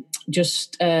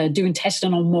just doing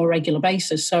testing on a more regular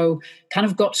basis. So kind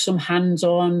of got some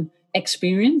hands-on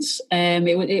experience.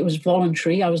 It was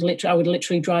voluntary. I would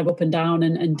literally drive up and down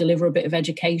and deliver a bit of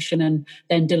education and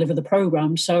then deliver the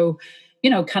program. So,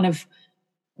 kind of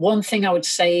one thing I would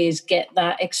say is get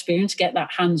that experience, get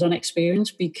that hands-on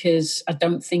experience, because I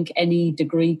don't think any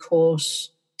degree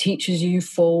course teaches you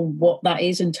for what that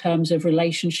is in terms of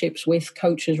relationships with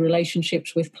coaches,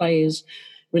 relationships with players,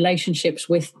 relationships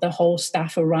with the whole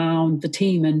staff around the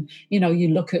team. And, you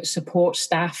look at support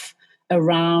staff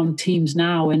around teams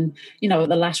now, and at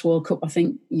the last World Cup, I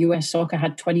think US Soccer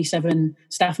had 27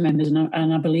 staff members,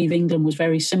 and I believe England was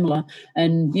very similar.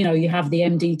 And you have the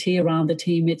MDT around the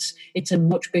team. It's a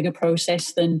much bigger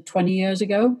process than 20 years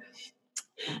ago.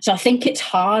 So I think it's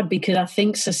hard because I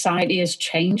think society has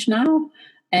changed now,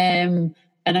 and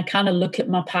I kind of look at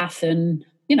my path, and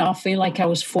I feel like I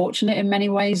was fortunate in many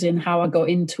ways in how I got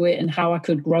into it and how I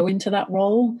could grow into that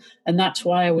role. And that's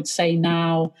why I would say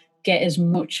now, get as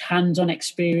much hands-on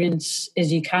experience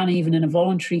as you can, even in a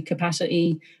voluntary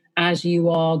capacity, as you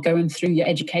are going through your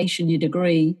education, your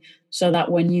degree, so that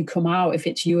when you come out, if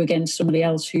it's you against somebody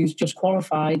else who's just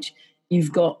qualified,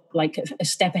 you've got like a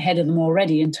step ahead of them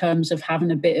already in terms of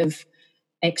having a bit of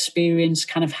experience,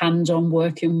 kind of hands-on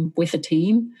working with a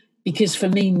team. Because for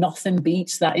me, nothing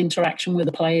beats that interaction with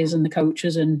the players and the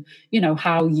coaches, and,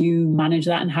 how you manage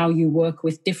that and how you work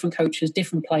with different coaches,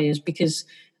 different players. Because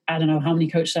I don't know how many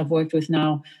coaches I've worked with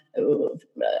now,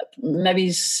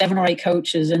 maybe 7 or 8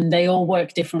 coaches, and they all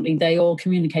work differently. They all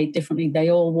communicate differently. They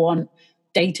all want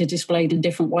data displayed in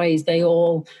different ways. They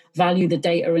all value the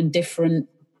data in different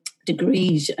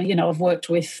degrees. I've worked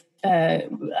with, I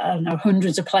don't know,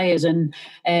 hundreds of players, and,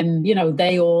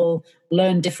 they all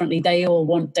learn differently. They all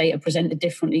want data presented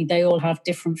differently. They all have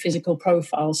different physical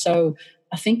profiles. So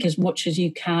I think as much as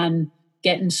you can,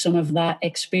 getting some of that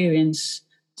experience,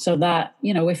 so that,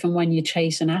 if and when you're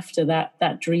chasing after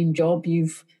that dream job,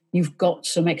 you've got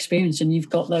some experience and you've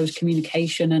got those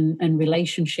communication and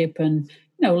relationship and,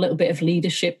 a little bit of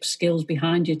leadership skills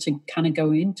behind you to kind of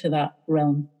go into that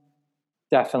realm.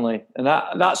 Definitely. And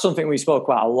that's something we spoke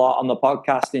about a lot on the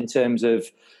podcast in terms of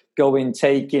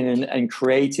taking and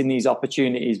creating these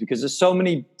opportunities, because there's so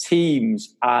many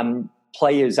teams and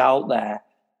players out there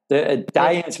that are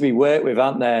dying to be worked with,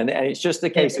 aren't there? And it's just a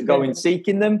case of going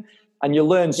seeking them. And you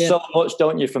learn so much,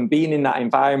 don't you, from being in that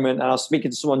environment. And I was speaking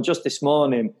to someone just this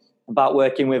morning about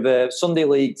working with a Sunday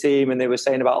League team, and they were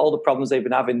saying about all the problems they've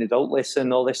been having. They don't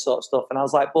listen, all this sort of stuff. And I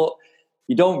was like, but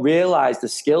you don't realise the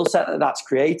skill set that's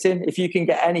creating. If you can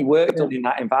get any work done in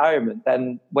that environment,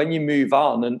 then when you move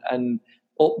on and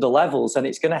up the levels, then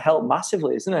it's going to help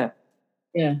massively, isn't it?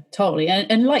 Yeah, totally.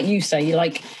 And like you say,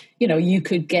 you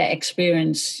could get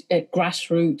experience at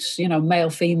grassroots, male,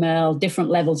 female, different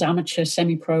levels, amateur,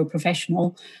 semi-pro,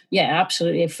 professional. Yeah,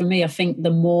 absolutely. For me, I think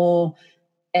the more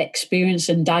experience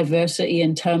and diversity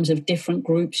in terms of different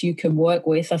groups you can work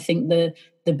with, I think the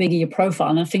bigger your profile.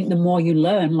 And I think the more you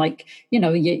learn, like,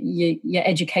 your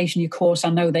education, your course, I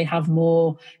know they have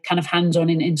more kind of hands-on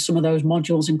in some of those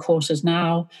modules and courses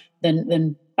now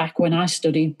than back when I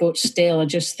studied, but still, I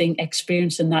just think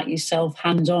experiencing that yourself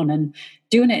hands-on and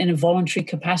doing it in a voluntary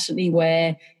capacity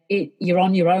where you're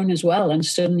on your own as well, and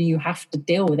suddenly you have to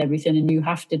deal with everything, and you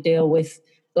have to deal with,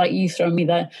 like you throw me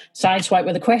the sideswipe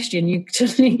with a question, you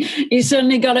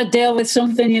suddenly got to deal with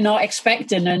something you're not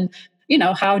expecting, and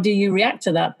how do you react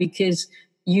to that? Because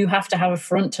you have to have a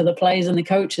front to the players and the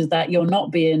coaches that you're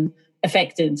not being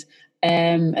affected,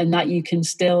 and that you can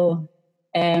still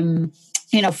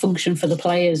function for the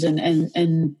players and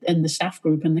the staff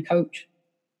group and the coach.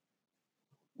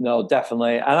 No,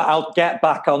 definitely. And I'll get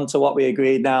back onto what we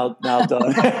agreed now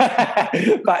done.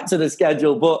 Back to the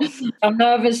schedule. But I'm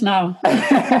nervous now.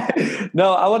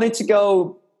 No, I wanted to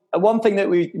go. One thing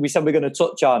that we said we're going to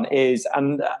touch on is,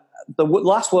 and the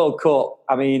last World Cup,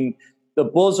 I mean, the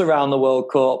buzz around the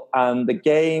World Cup and the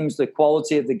games, the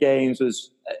quality of the games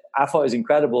I thought it was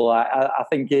incredible. I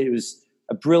think it was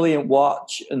a brilliant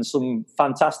watch and some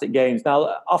fantastic games.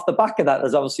 Now, off the back of that,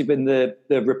 there's obviously been the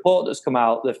report that's come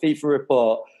out, the FIFA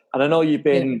report. And I know you've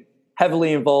been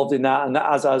heavily involved in that. And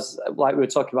as like we were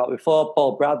talking about before,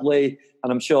 Paul Bradley,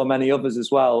 and I'm sure many others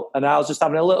as well. And I was just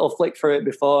having a little flick through it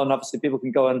before, and obviously people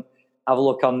can go and have a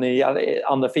look on the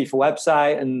FIFA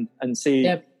website and see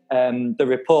the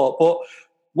report. But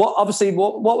what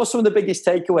were some of the biggest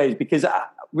takeaways? Because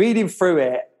reading through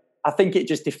it, I think it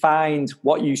just defined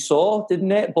what you saw,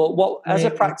 didn't it? But as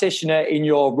a practitioner in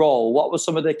your role, what were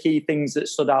some of the key things that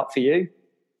stood out for you?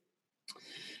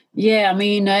 Yeah, I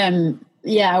mean,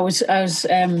 I was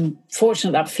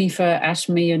fortunate that FIFA asked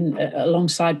me and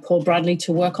alongside Paul Bradley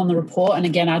to work on the report. And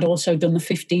again, I'd also done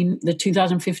the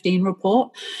 2015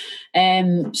 report.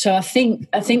 So I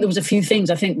think there was a few things.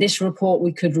 I think this report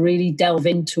we could really delve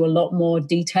into a lot more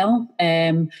detail.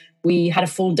 We had a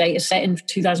full data set in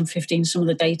 2015. Some of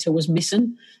the data was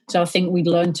missing. So I think we'd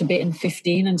learned a bit in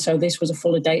 15. And so this was a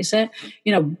fuller data set.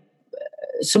 You know,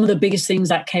 some of the biggest things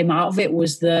that came out of it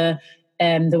was there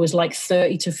was like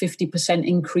 30 to 50%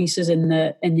 increases in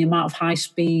the amount of high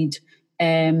speed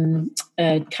kind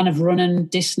of running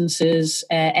distances,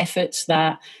 efforts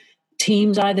that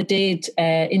teams either did,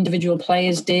 individual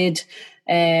players did.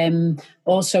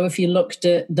 Also, if you looked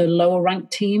at the lower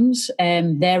ranked teams,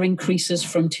 their increases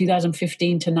from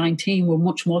 2015 to 19 were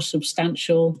much more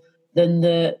substantial than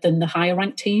the higher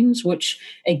ranked teams, which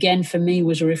again for me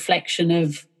was a reflection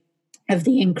of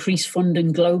the increased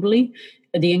funding globally,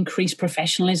 the increased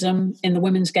professionalism in the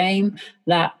women's game,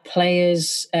 that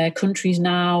players, countries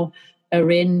now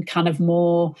are in kind of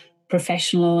more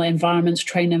professional environments,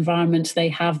 training environments. They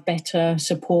have better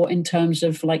support in terms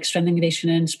of like strength and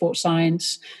conditioning, sports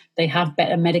science. They have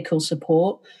better medical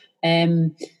support.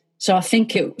 So I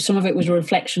think some of it was a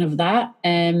reflection of that.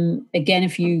 Again,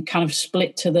 if you kind of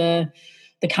split to the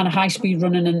kind of high-speed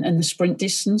running and the sprint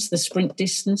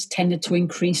distance tended to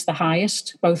increase the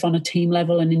highest, both on a team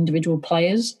level and individual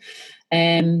players.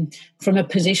 From a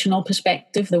positional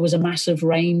perspective, there was a massive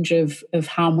range of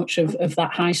how much of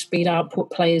that high-speed output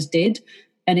players did.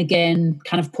 And again,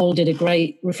 kind of Paul did a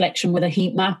great reflection with a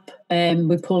heat map.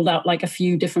 We pulled out like a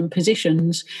few different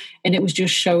positions, and it was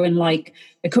just showing like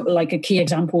a key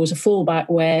example was a fullback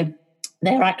where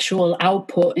their actual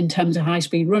output in terms of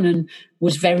high-speed running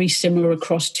was very similar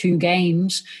across two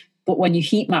games. But when you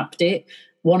heat mapped it,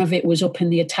 one of it was up in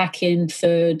the attacking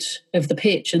third of the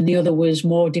pitch and the other was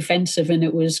more defensive, and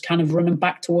it was kind of running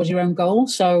back towards your own goal.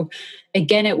 So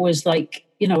again, it was like,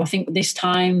 you know, I think this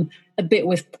time a bit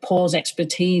with Paul's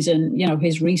expertise and, you know,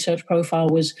 his research profile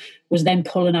was then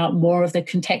pulling out more of the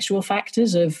contextual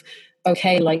factors of,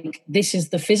 okay, like this is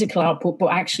the physical output,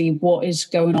 but actually what is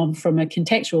going on from a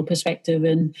contextual perspective.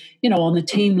 And, you know, on the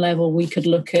team level, we could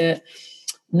look at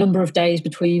number of days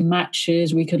between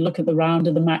matches. We could look at the round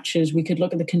of the matches. We could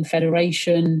look at the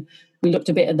confederation. We looked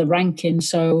a bit at the ranking.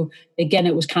 So again,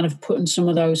 it was kind of putting some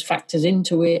of those factors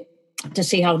into it to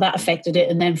see how that affected it.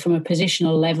 And then from a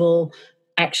positional level,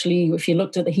 actually, if you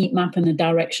looked at the heat map and the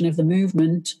direction of the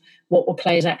movement, what were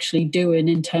players actually doing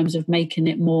in terms of making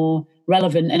it more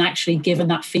relevant and actually giving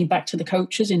that feedback to the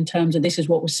coaches in terms of this is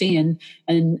what we're seeing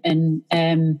and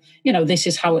you know, this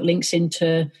is how it links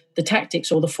into the tactics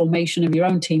or the formation of your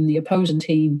own team, the opposing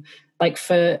team. Like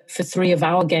for three of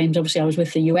our games, obviously I was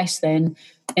with the US then,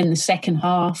 in the second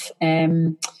half,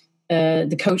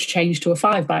 the coach changed to a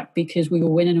 5-back because we were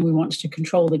winning and we wanted to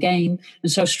control the game.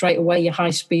 And so straight away your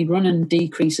high speed running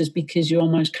decreases because you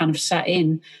almost kind of sat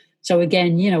in. So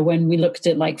again, you know, when we looked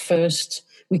at like first,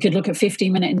 we could look at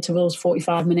 15-minute intervals,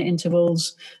 45-minute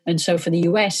intervals. And so for the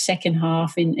US, second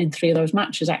half in three of those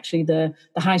matches, actually the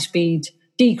high speed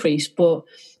decreased. But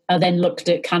I then looked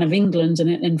at kind of England's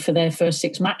and for their first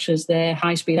 6 matches, their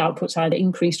high speed outputs either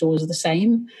increased or was the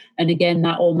same. And again,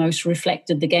 that almost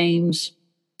reflected the games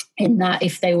in that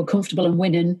if they were comfortable and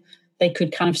winning, they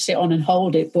could kind of sit on and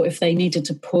hold it. But if they needed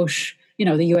to push, you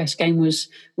know, the US game was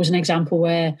an example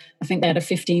where I think they had a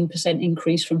 15%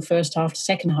 increase from first half to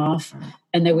second half,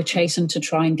 and they were chasing to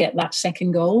try and get that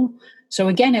second goal. So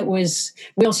again,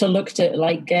 we also looked at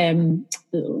like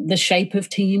the shape of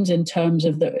teams in terms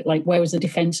of where was the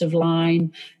defensive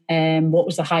line, what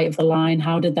was the height of the line,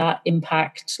 how did that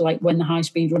impact like when the high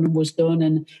speed running was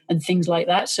done and things like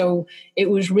that. So it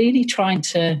was really trying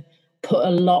to put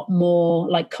a lot more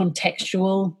like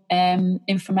contextual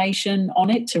information on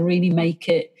it to really make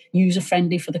it user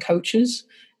friendly for the coaches,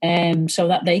 so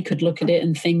that they could look at it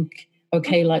and think,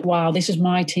 okay, like, wow, this is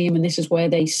my team and this is where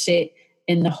they sit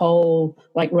in the whole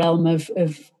like realm of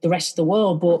the rest of the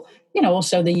world. But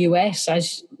also the US,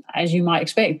 as you might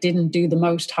expect, didn't do the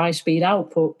most high speed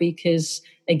output because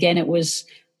again it was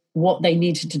what they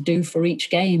needed to do for each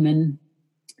game. And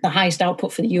the highest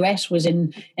output for the US was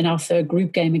in our third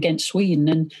group game against Sweden,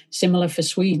 and similar for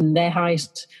Sweden, their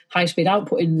highest high speed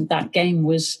output in that game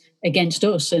was against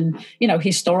us. And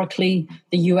historically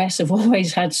the US have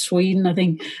always had Sweden. I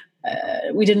think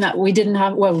we didn't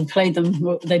have well, we played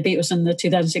them, they beat us in the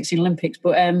 2016 Olympics,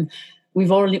 but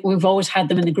we've always had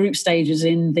them in the group stages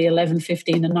in the 11,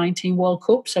 15 and 19 World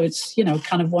Cup. So it's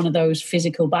kind of one of those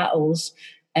physical battles.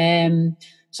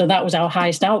 So that was our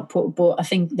highest output. But I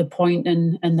think the point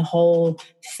and the whole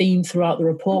theme throughout the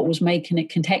report was making it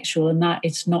contextual, and that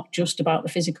it's not just about the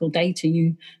physical data.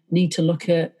 You need to look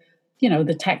at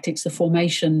the tactics, the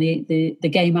formation, the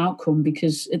game outcome,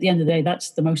 because at the end of the day, that's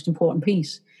the most important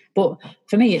piece. But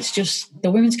for me, it's just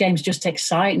the women's game is just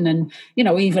exciting. And,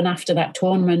 even after that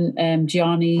tournament,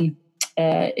 Gianni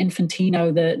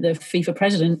Infantino, the FIFA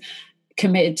president,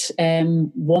 committed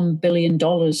 $1 billion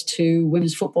to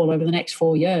women's football over the next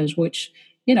 4 years, which,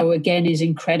 again, is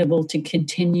incredible to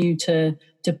continue to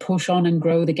push on and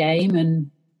grow the game.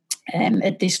 And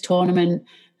at this tournament,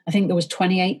 I think there was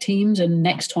 28 teams, and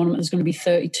next tournament there's going to be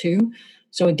 32.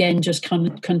 So again, just kind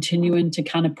of continuing to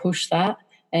kind of push that.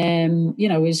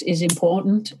 Is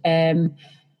important. And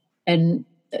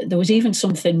there was even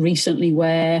something recently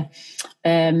where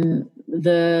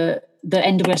the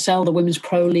NWSL, the Women's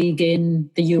Pro League in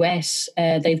the US,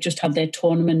 they've just had their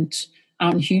tournament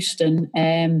out in Houston.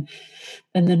 And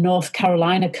the North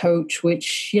Carolina coach,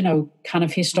 which, kind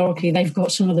of historically, they've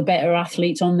got some of the better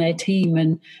athletes on their team.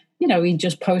 And, he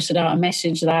just posted out a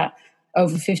message that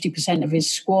over 50% of his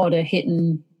squad are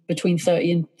hitting between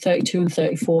 32 and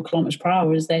 34 kilometers per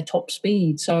hour as their top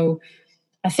speed. So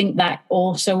I think that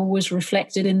also was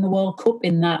reflected in the World Cup,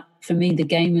 in that for me, the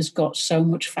game has got so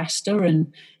much faster.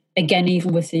 And again,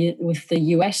 even with the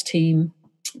US team,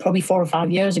 probably 4 or 5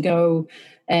 years ago,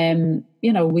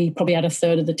 we probably had a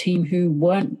third of the team who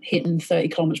weren't hitting 30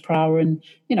 kilometers per hour. And,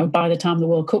 by the time of the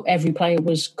World Cup, every player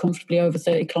was comfortably over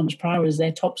 30 kilometers per hour as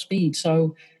their top speed.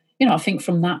 So, I think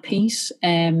from that piece,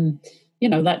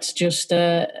 that's just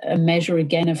a measure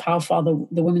again of how far the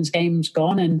women's game's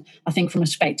gone. And I think from a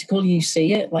spectacle, you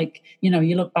see it. Like,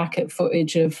 you look back at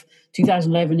footage of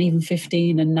 2011, even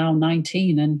 15 and now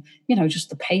 19, and, just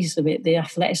the pace of it, the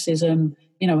athleticism,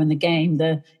 in the game,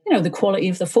 the quality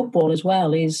of the football as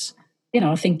well is,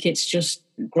 I think it's just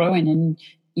growing, and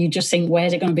you just think,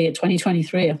 where's it going to be at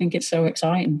 2023? I think it's so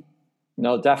exciting.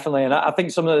 No, definitely. And I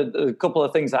think a couple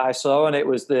of things that I saw, and it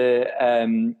was the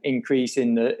increase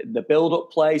in the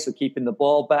build-up play, so keeping the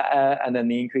ball better, and then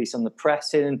the increase on the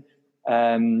pressing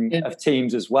of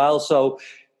teams as well. So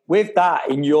with that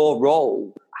in your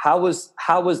role, how was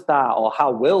that, or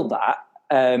how will that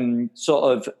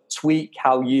sort of tweak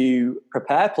how you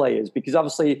prepare players? Because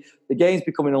obviously the game's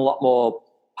becoming a lot more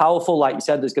powerful. Like you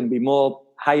said, there's going to be more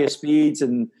higher speeds,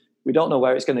 and we don't know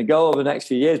where it's going to go over the next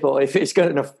few years, but if it's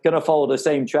going to follow the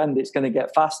same trend, it's going to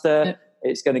get faster.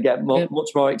 It's going to get much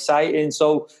more exciting.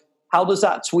 So how does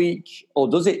that tweak, or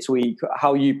does it tweak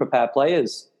how you prepare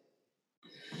players?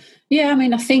 Yeah, I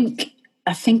mean, I think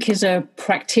as a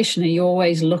practitioner, you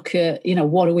always look at,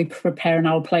 what are we preparing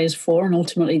our players for? And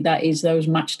ultimately that is those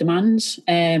match demands.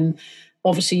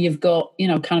 Obviously you've got,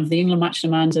 kind of the England match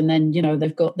demands, and then,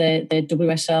 they've got their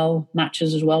WSL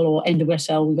matches as well, or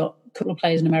NWSL. We've got a couple of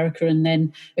players in America, and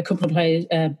then a couple of players,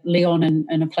 Leon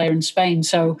and a player in Spain.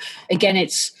 So again,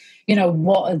 it's,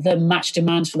 what are the match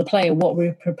demands for the player? What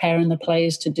we're preparing the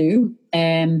players to do.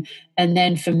 And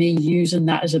then for me, using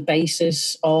that as a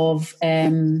basis of,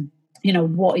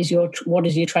 what does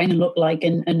your training look like,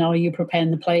 and are you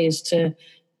preparing the players to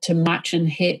match and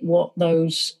hit what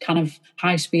those kind of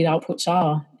high speed outputs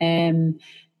are?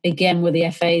 Again, with the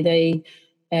FA,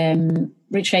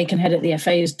 Rich Aikenhead at the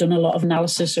FA has done a lot of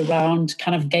analysis around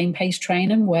kind of game pace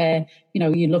training, where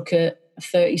you look at a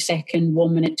 30-second,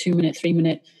 1 minute, 2 minute, 3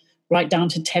 minute, right down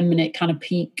to 10-minute kind of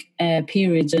peak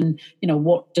periods, and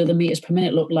what do the meters per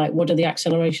minute look like? What do the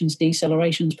accelerations,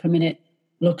 decelerations per minute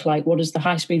look like? What does the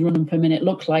high speed running per minute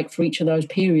look like for each of those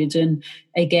periods? And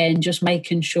again, just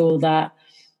making sure that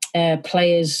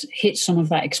players hit some of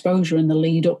that exposure in the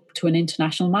lead up to an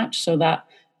international match, so that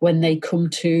when they come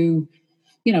to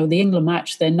the England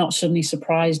match, they're not suddenly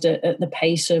surprised at the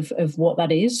pace of what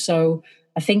that is. So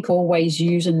I think always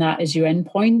using that as your end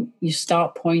point. Your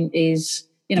start point is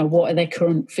what are their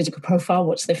current physical profile,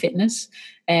 what's their fitness.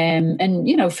 And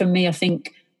for me, I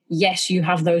think, yes, you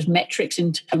have those metrics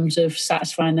in terms of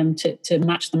satisfying them to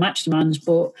match the match demands.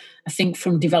 But I think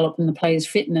from developing the player's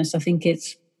fitness, I think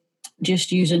it's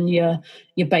just using your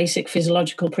basic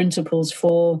physiological principles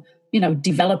for,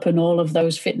 developing all of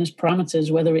those fitness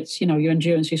parameters, whether it's, your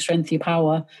endurance, your strength, your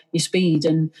power, your speed.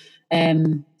 And,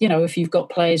 if you've got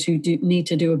players who need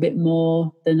to do a bit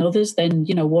more than others, then,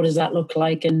 what does that look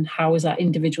like and how is that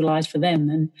individualized for them?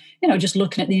 And, just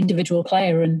looking at the individual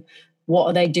player and what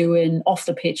are they doing off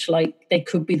the pitch? Like, they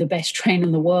could be the best trainer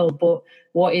in the world, but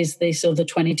what is this other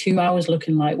 22 hours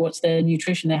looking like? What's their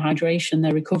nutrition, their hydration,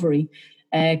 their recovery?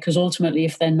 Because ultimately,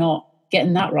 if they're not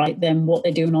getting that right, then what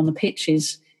they're doing on the pitch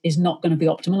is not going to be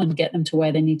optimal and get them to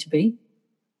where they need to be.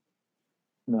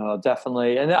 No,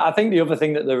 definitely. And I think the other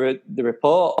thing that the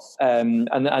report and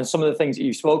some of the things that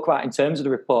you spoke about in terms of the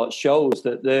report shows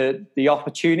that the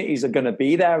opportunities are going to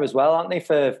be there as well, aren't they,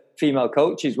 for female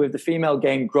coaches, with the female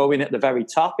game growing at the very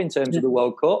top in terms of the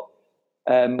World Cup.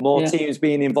 More teams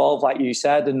being involved, like you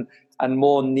said, and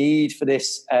more need for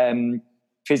this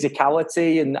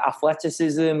physicality and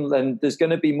athleticism, and there's going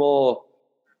to be more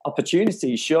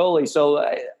opportunities, surely. So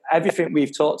everything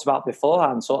we've talked about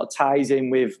beforehand sort of ties in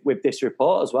with this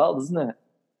report as well, doesn't it?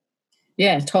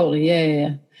 Yeah, totally.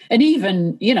 Yeah. And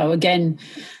even, again,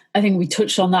 I think we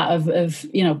touched on that of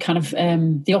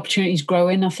the opportunities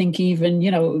growing. I think even,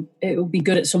 it would be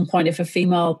good at some point if a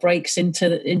female breaks into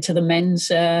the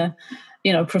men's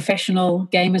professional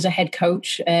game as a head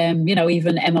coach.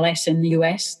 Even MLS in the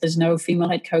US, there's no female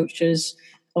head coaches.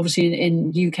 Obviously, in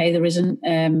UK there isn't.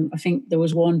 I think there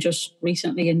was one just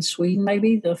recently in Sweden,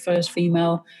 maybe the first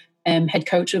female head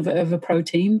coach of a pro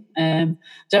team.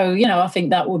 So I think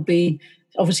that would be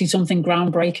obviously something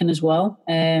groundbreaking as well.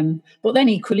 But then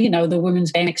equally, the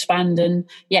women's game expand, and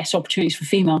yes, opportunities for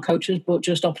female coaches, but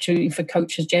just opportunity for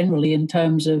coaches generally in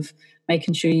terms of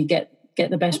making sure you get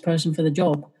the best person for the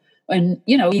job. And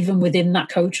even within that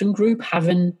coaching group,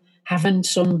 having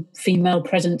some female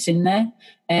presence in there,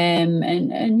 and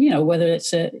whether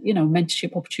it's a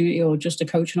mentorship opportunity or just a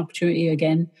coaching opportunity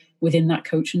again within that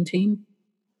coaching team.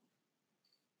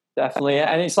 Definitely.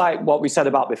 And it's like what we said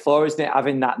about before, isn't it?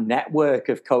 Having that network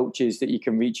of coaches that you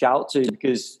can reach out to,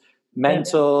 because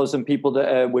mentors and people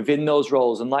that are within those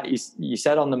roles. And like you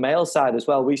said, on the male side as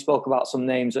well, we spoke about some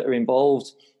names that are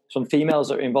involved, some females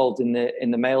that are involved in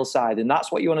the male side. And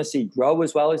that's what you want to see grow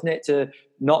as well, isn't it? To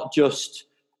not just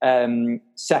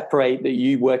separate that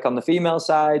you work on the female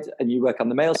side and you work on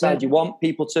the male side. You want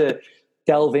people to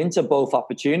delve into both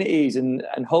opportunities, and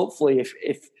hopefully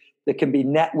if there can be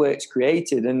networks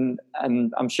created, and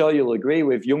I'm sure you'll agree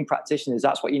with young practitioners,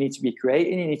 that's what you need to be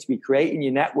creating. You need to be creating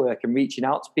your network and reaching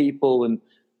out to people, and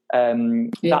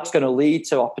that's going to lead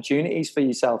to opportunities for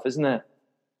yourself, isn't it?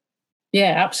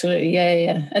 Yeah, absolutely.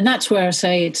 Yeah. And that's where I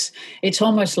say it's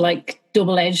almost like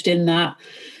double-edged in that,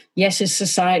 yes, as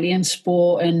society and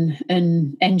sport and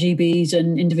NGBs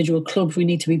and individual clubs, we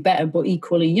need to be better. But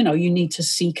equally, you need to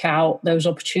seek out those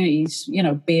opportunities.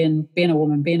 Being a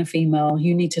woman, being a female,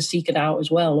 you need to seek it out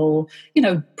as well, or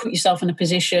put yourself in a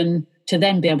position to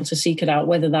then be able to seek it out.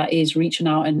 Whether that is reaching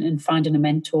out and finding a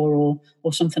mentor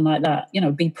or something like that.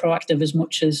 Be proactive as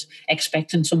much as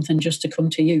expecting something just to come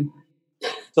to you.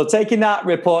 So, taking that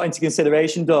report into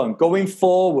consideration, Dawn, going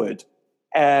forward,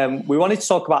 we wanted to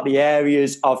talk about the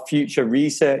areas of future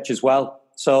research as well.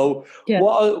 So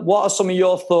what are some of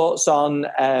your thoughts on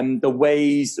the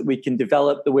ways that we can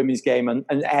develop the women's game and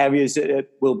areas that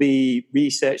will be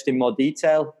researched in more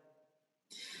detail?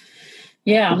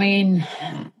 Yeah, I mean,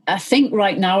 I think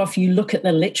right now, if you look at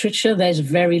the literature, there's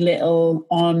very little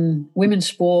on women's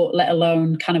sport, let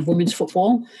alone kind of women's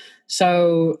football.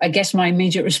 So I guess my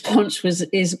immediate response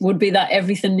would be that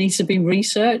everything needs to be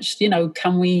researched. Are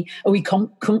we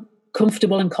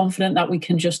comfortable and confident that we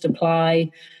can just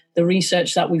apply the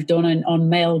research that we've done on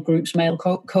male groups, male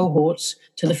cohorts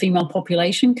to the female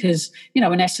population? Because, in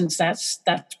essence, that's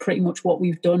pretty much what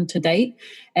we've done to date.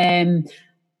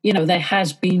 There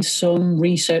has been some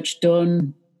research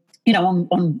done,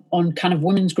 on kind of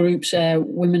women's groups,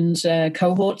 women's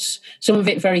cohorts. Some of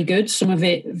it very good, some of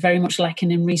it very much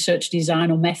lacking in research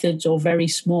design or methods, or very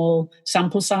small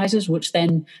sample sizes, which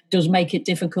then does make it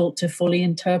difficult to fully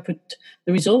interpret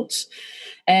the results.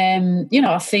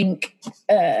 I think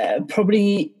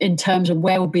probably in terms of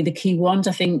where would be the key ones,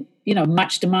 I think,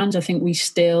 match demands, I think we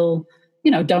still,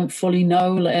 don't fully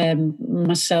know.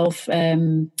 Myself,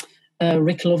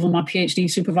 Rick Lovell, my PhD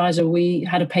supervisor, we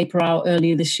had a paper out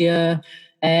earlier this year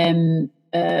on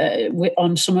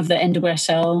some of the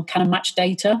NWSL kind of match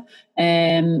data.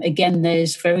 Again,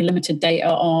 there's very limited data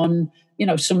on,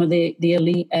 some of the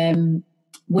elite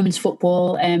women's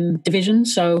football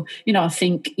divisions. So, I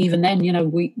think even then,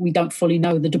 we don't fully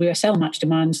know the WSL match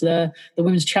demands, the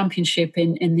women's championship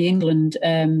in the England,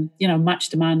 match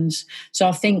demands. So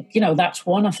I think, that's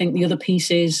one. I think the other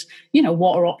piece is,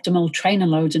 what are optimal training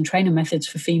loads and training methods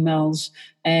for females?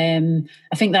 I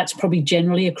think that's probably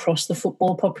generally across the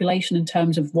football population in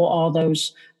terms of what are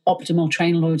those optimal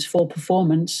training loads for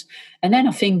performance. And then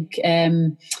I think,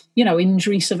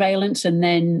 injury surveillance and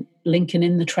then linking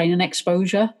in the training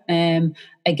exposure,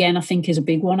 again, I think is a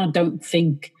big one. I don't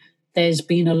think there's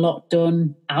been a lot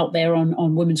done out there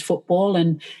on women's football.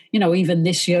 And, even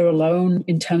this year alone,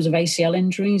 in terms of ACL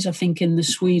injuries, I think in the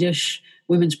Swedish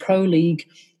Women's Pro League,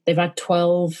 they've had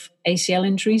 12 ACL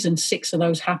injuries, and 6 of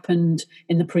those happened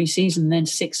in the pre-season. Then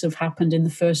 6 have happened in the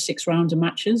first 6 rounds of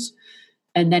matches.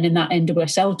 And then in that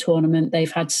NWSL tournament,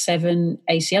 they've had 7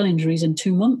 ACL injuries in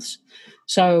 2 months.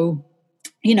 So,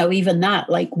 even that,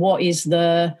 like, what is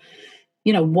the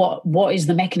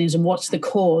mechanism? What's the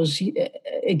cause?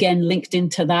 Again, linked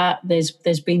into that,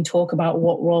 there's been talk about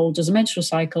what role does a menstrual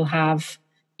cycle have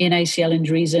in ACL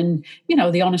injuries, and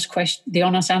the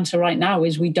honest answer right now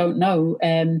is we don't know.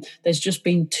 There's just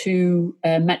been 2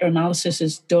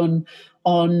 meta-analyses done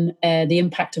on the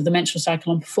impact of the menstrual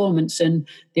cycle on performance, and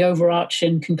the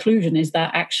overarching conclusion is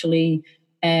that actually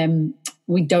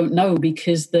we don't know,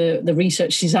 because the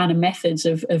research design and methods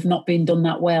have not been done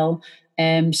that well.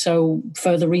 So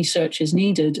further research is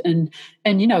needed, and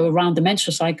around the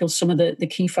menstrual cycle, some of the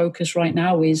key focus right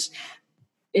now is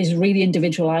really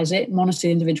individualize it, monitor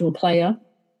the individual player,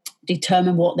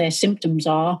 determine what their symptoms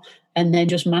are, and then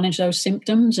just manage those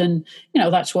symptoms. And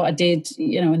that's what I did.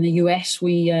 In the US,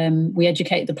 we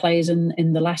educated the players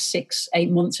in the last 6-8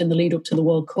 months in the lead up to the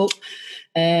World Cup.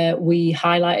 We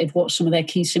highlighted what some of their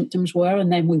key symptoms were,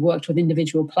 and then we worked with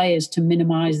individual players to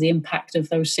minimize the impact of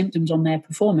those symptoms on their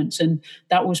performance. And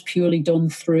that was purely done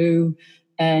through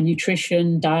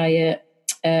nutrition, diet,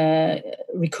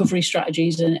 recovery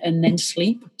strategies, and then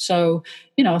sleep. So,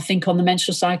 I think on the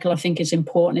menstrual cycle, I think it's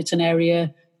important. It's an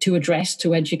area to address,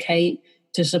 to educate,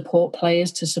 to support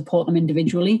players, to support them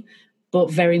individually.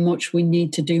 But very much we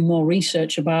need to do more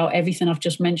research about everything I've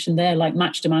just mentioned there, like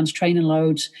match demands, training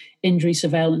loads, injury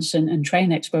surveillance, and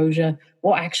training exposure.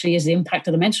 What actually is the impact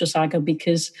of the menstrual cycle?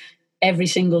 Because every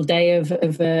single day of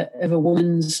a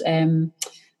woman's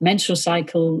menstrual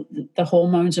cycle, the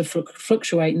hormones are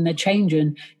fluctuating, they're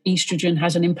changing. Estrogen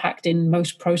has an impact in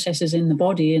most processes in the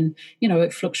body, and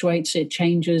it fluctuates, it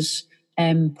changes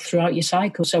throughout your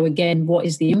cycle. So again, what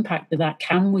is the impact of that?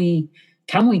 Can we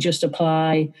just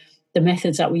apply the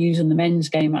methods that we use in the men's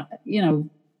game?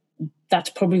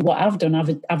 That's probably what I've done.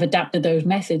 I've adapted those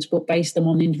methods, but based them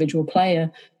on the individual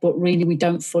player. But really, we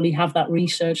don't fully have that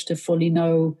research to fully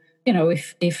know,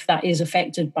 if that is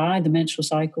affected by the menstrual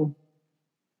cycle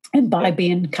and by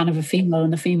being kind of a female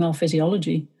and the female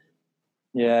physiology.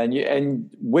 Yeah, and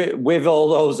with all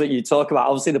those that you talk about,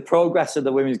 obviously the progress of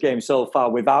the women's game so far,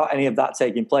 without any of that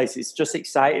taking place, it's just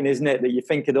exciting, isn't it? That you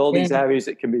think of all these areas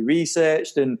that can be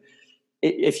researched, and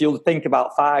if you think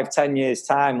about 5-10 years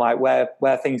time, like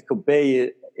where things could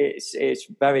be, it's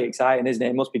very exciting, isn't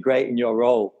it? It must be great in your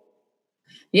role.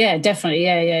 Yeah, definitely.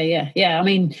 Yeah. I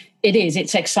mean, it is.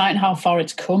 It's exciting how far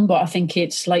it's come, but I think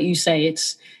it's, like you say,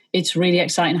 it's really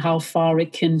exciting how far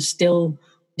it can still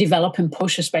develop and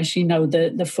push, especially,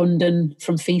 the funding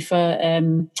from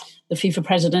FIFA, the FIFA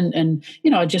president. And,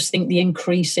 I just think the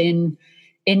increase in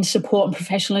support and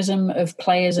professionalism of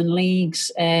players and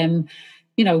leagues,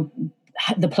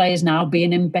 the players now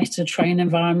being in better training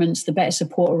environments, the better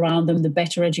support around them, the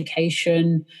better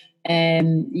education.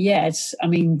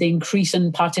 The increase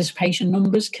in participation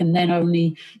numbers can then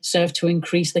only serve to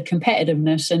increase the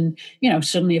competitiveness. And,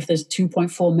 suddenly if there's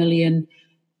 2.4 million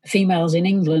females in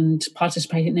England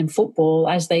participating in football,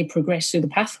 as they progress through the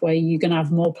pathway, you're going to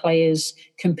have more players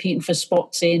competing for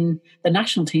spots in the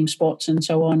national team spots and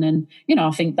so on. And,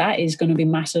 I think that is going to be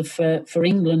massive for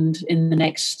England in the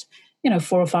next,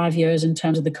 4 or 5 years in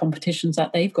terms of the competitions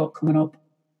that they've got coming up.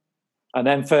 And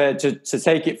then to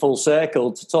take it full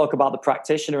circle, to talk about the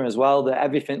practitioner as well, that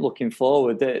everything looking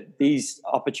forward, that these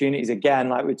opportunities, again,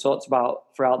 like we talked about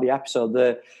throughout the episode,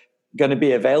 they're going to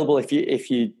be available if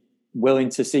you're willing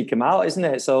to seek them out, isn't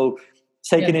it? So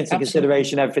taking into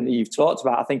consideration everything that you've talked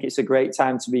about, I think it's a great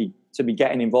time to be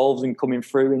getting involved and coming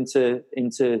through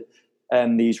into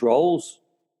these roles.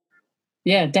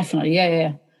 Yeah, definitely.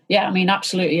 Yeah, I mean,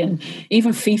 absolutely. And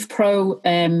even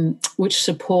FIFPro, which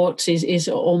supports, is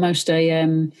almost a,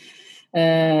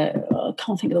 I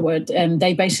can't think of the word,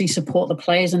 they basically support the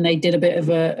players, and they did a bit of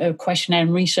a questionnaire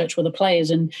and research with the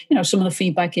players. And, some of the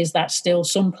feedback is that still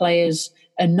some players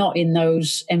not in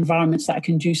those environments that are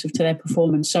conducive to their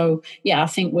performance. So, yeah, I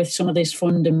think with some of this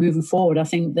fund and moving forward, I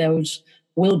think those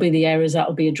will be the areas that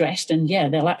will be addressed. And, yeah,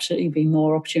 there'll absolutely be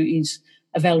more opportunities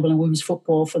available in women's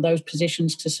football for those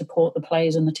positions to support the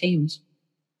players and the teams.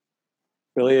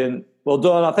 Brilliant. Well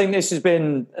done. I think this has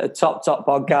been a top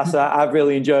podcast. I've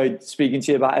really enjoyed speaking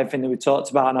to you about everything that we talked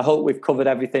about, and I hope we've covered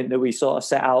everything that we sort of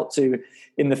set out to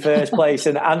in the first place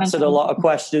and answered a lot of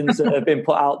questions that have been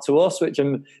put out to us, which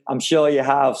I'm sure you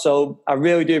have. So I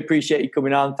really do appreciate you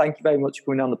coming on. Thank you very much for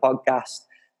coming on the podcast.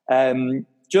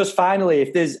 Just finally,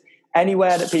 if there's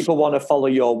anywhere that people want to follow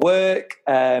your work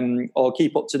or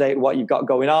keep up to date with what you've got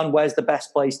going on, where's the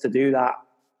best place to do that?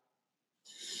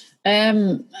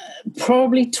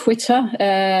 Probably Twitter.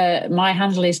 My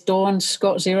handle is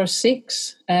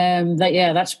DawnScott06.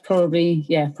 That's probably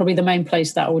the main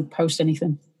place that I would post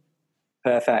anything.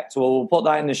 Perfect. Well, we'll put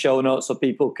that in the show notes so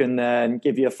people can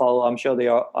give you a follow. I'm sure they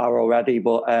are already,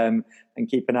 but and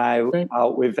keep an eye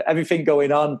out with everything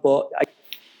going on. But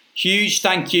huge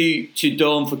thank you to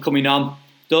Dawn for coming on.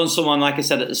 Dawn's someone, like I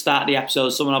said at the start of the episode,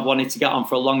 someone I've wanted to get on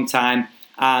for a long time.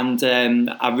 And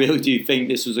I really do think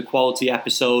this was a quality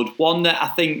episode, one that I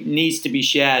think needs to be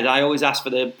shared. I always ask for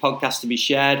the podcast to be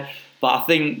shared, but I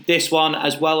think this one,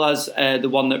 as well as the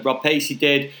one that Rob Pacey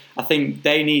did, I think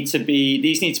these need to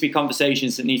be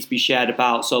conversations that need to be shared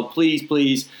about. So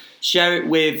please share it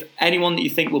with anyone that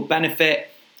you think will benefit.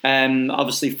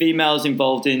 Obviously, females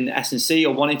involved in S&C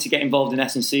or wanting to get involved in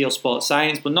S&C or sports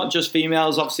science, but not just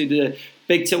females. Obviously, one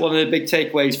of the big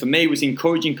takeaways for me was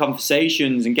encouraging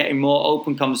conversations and getting more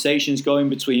open conversations going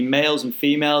between males and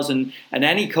females and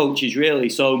any coaches, really.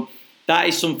 So that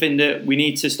is something that we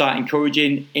need to start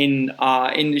encouraging in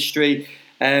our industry.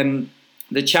 The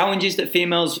challenges that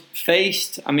females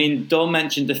faced, I mean, Dawn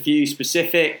mentioned a few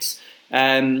specifics.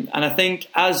 And I think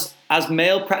as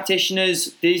male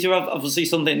practitioners, these are obviously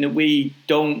something that we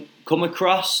don't come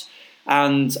across.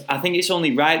 And I think it's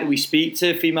only right that we speak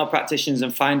to female practitioners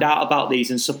and find out about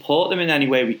these and support them in any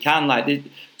way we can. Like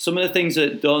some of the things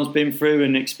that Dawn's been through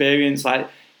and experienced, like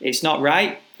it's not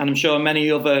right. And I'm sure many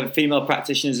other female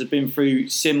practitioners have been through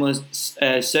similar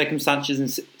circumstances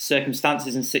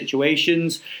and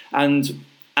situations. And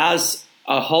as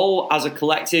a whole, as a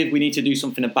collective, we need to do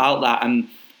something about that.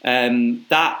 And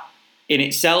that in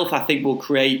itself, I think, will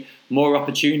create more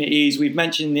opportunities. We've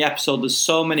mentioned in the episode there's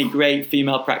so many great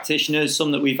female practitioners,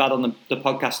 some that we've had on the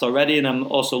podcast already, and I'm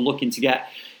also looking to get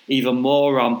even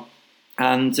more on.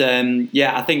 And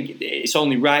I think it's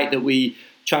only right that we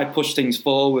try to push things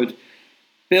forward.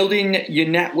 Building your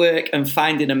network and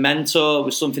finding a mentor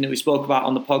was something that we spoke about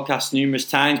on the podcast numerous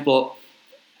times, but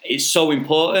it's so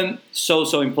important,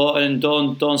 so important.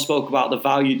 And Dawn spoke about the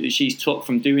value that she's took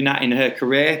from doing that in her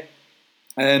career.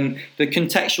 The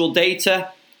contextual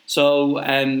data. So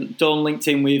Dawn linked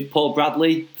in with Paul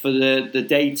Bradley for the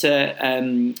data,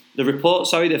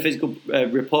 the physical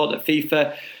report that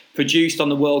FIFA produced on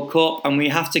the World Cup, and we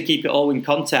have to keep it all in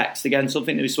context. Again,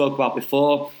 something that we spoke about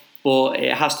before, but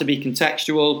it has to be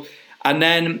contextual. And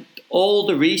then all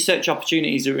the research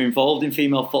opportunities that are involved in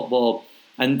female football,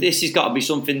 and this has got to be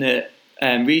something that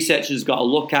researchers have got to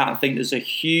look at. I think there's a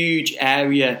huge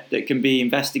area that can be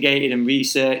investigated and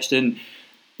researched, and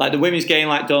like the women's game,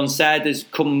 like Dawn said, it's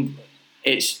come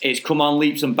on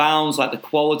leaps and bounds. Like the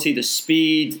quality, the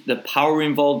speed, the power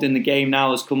involved in the game now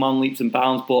has come on leaps and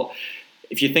bounds. But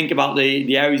if you think about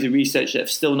the areas of research that have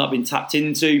still not been tapped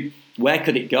into, where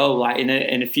could it go? Like in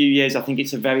a few years, I think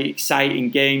it's a very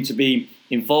exciting game to be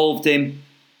involved in,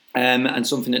 and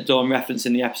something that Dawn referenced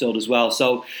in the episode as well.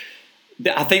 So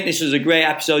I think this was a great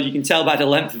episode. You can tell by the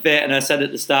length of it, and I said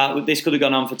at the start, this could have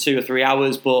gone on for 2 or 3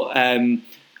 hours, but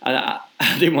I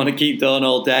didn't want to keep Dawn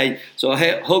all day. So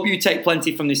I hope you take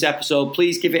plenty from this episode.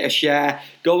 Please give it a share.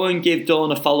 Go and give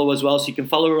Dawn a follow as well. So you can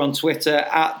follow her on Twitter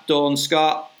at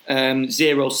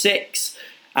DawnScott06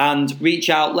 and reach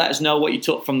out. Let us know what you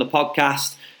took from the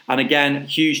podcast. And again,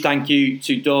 huge thank you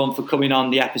to Dawn for coming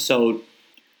on the episode.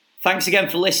 Thanks again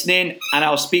for listening, and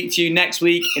I'll speak to you next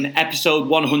week in episode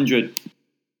 100.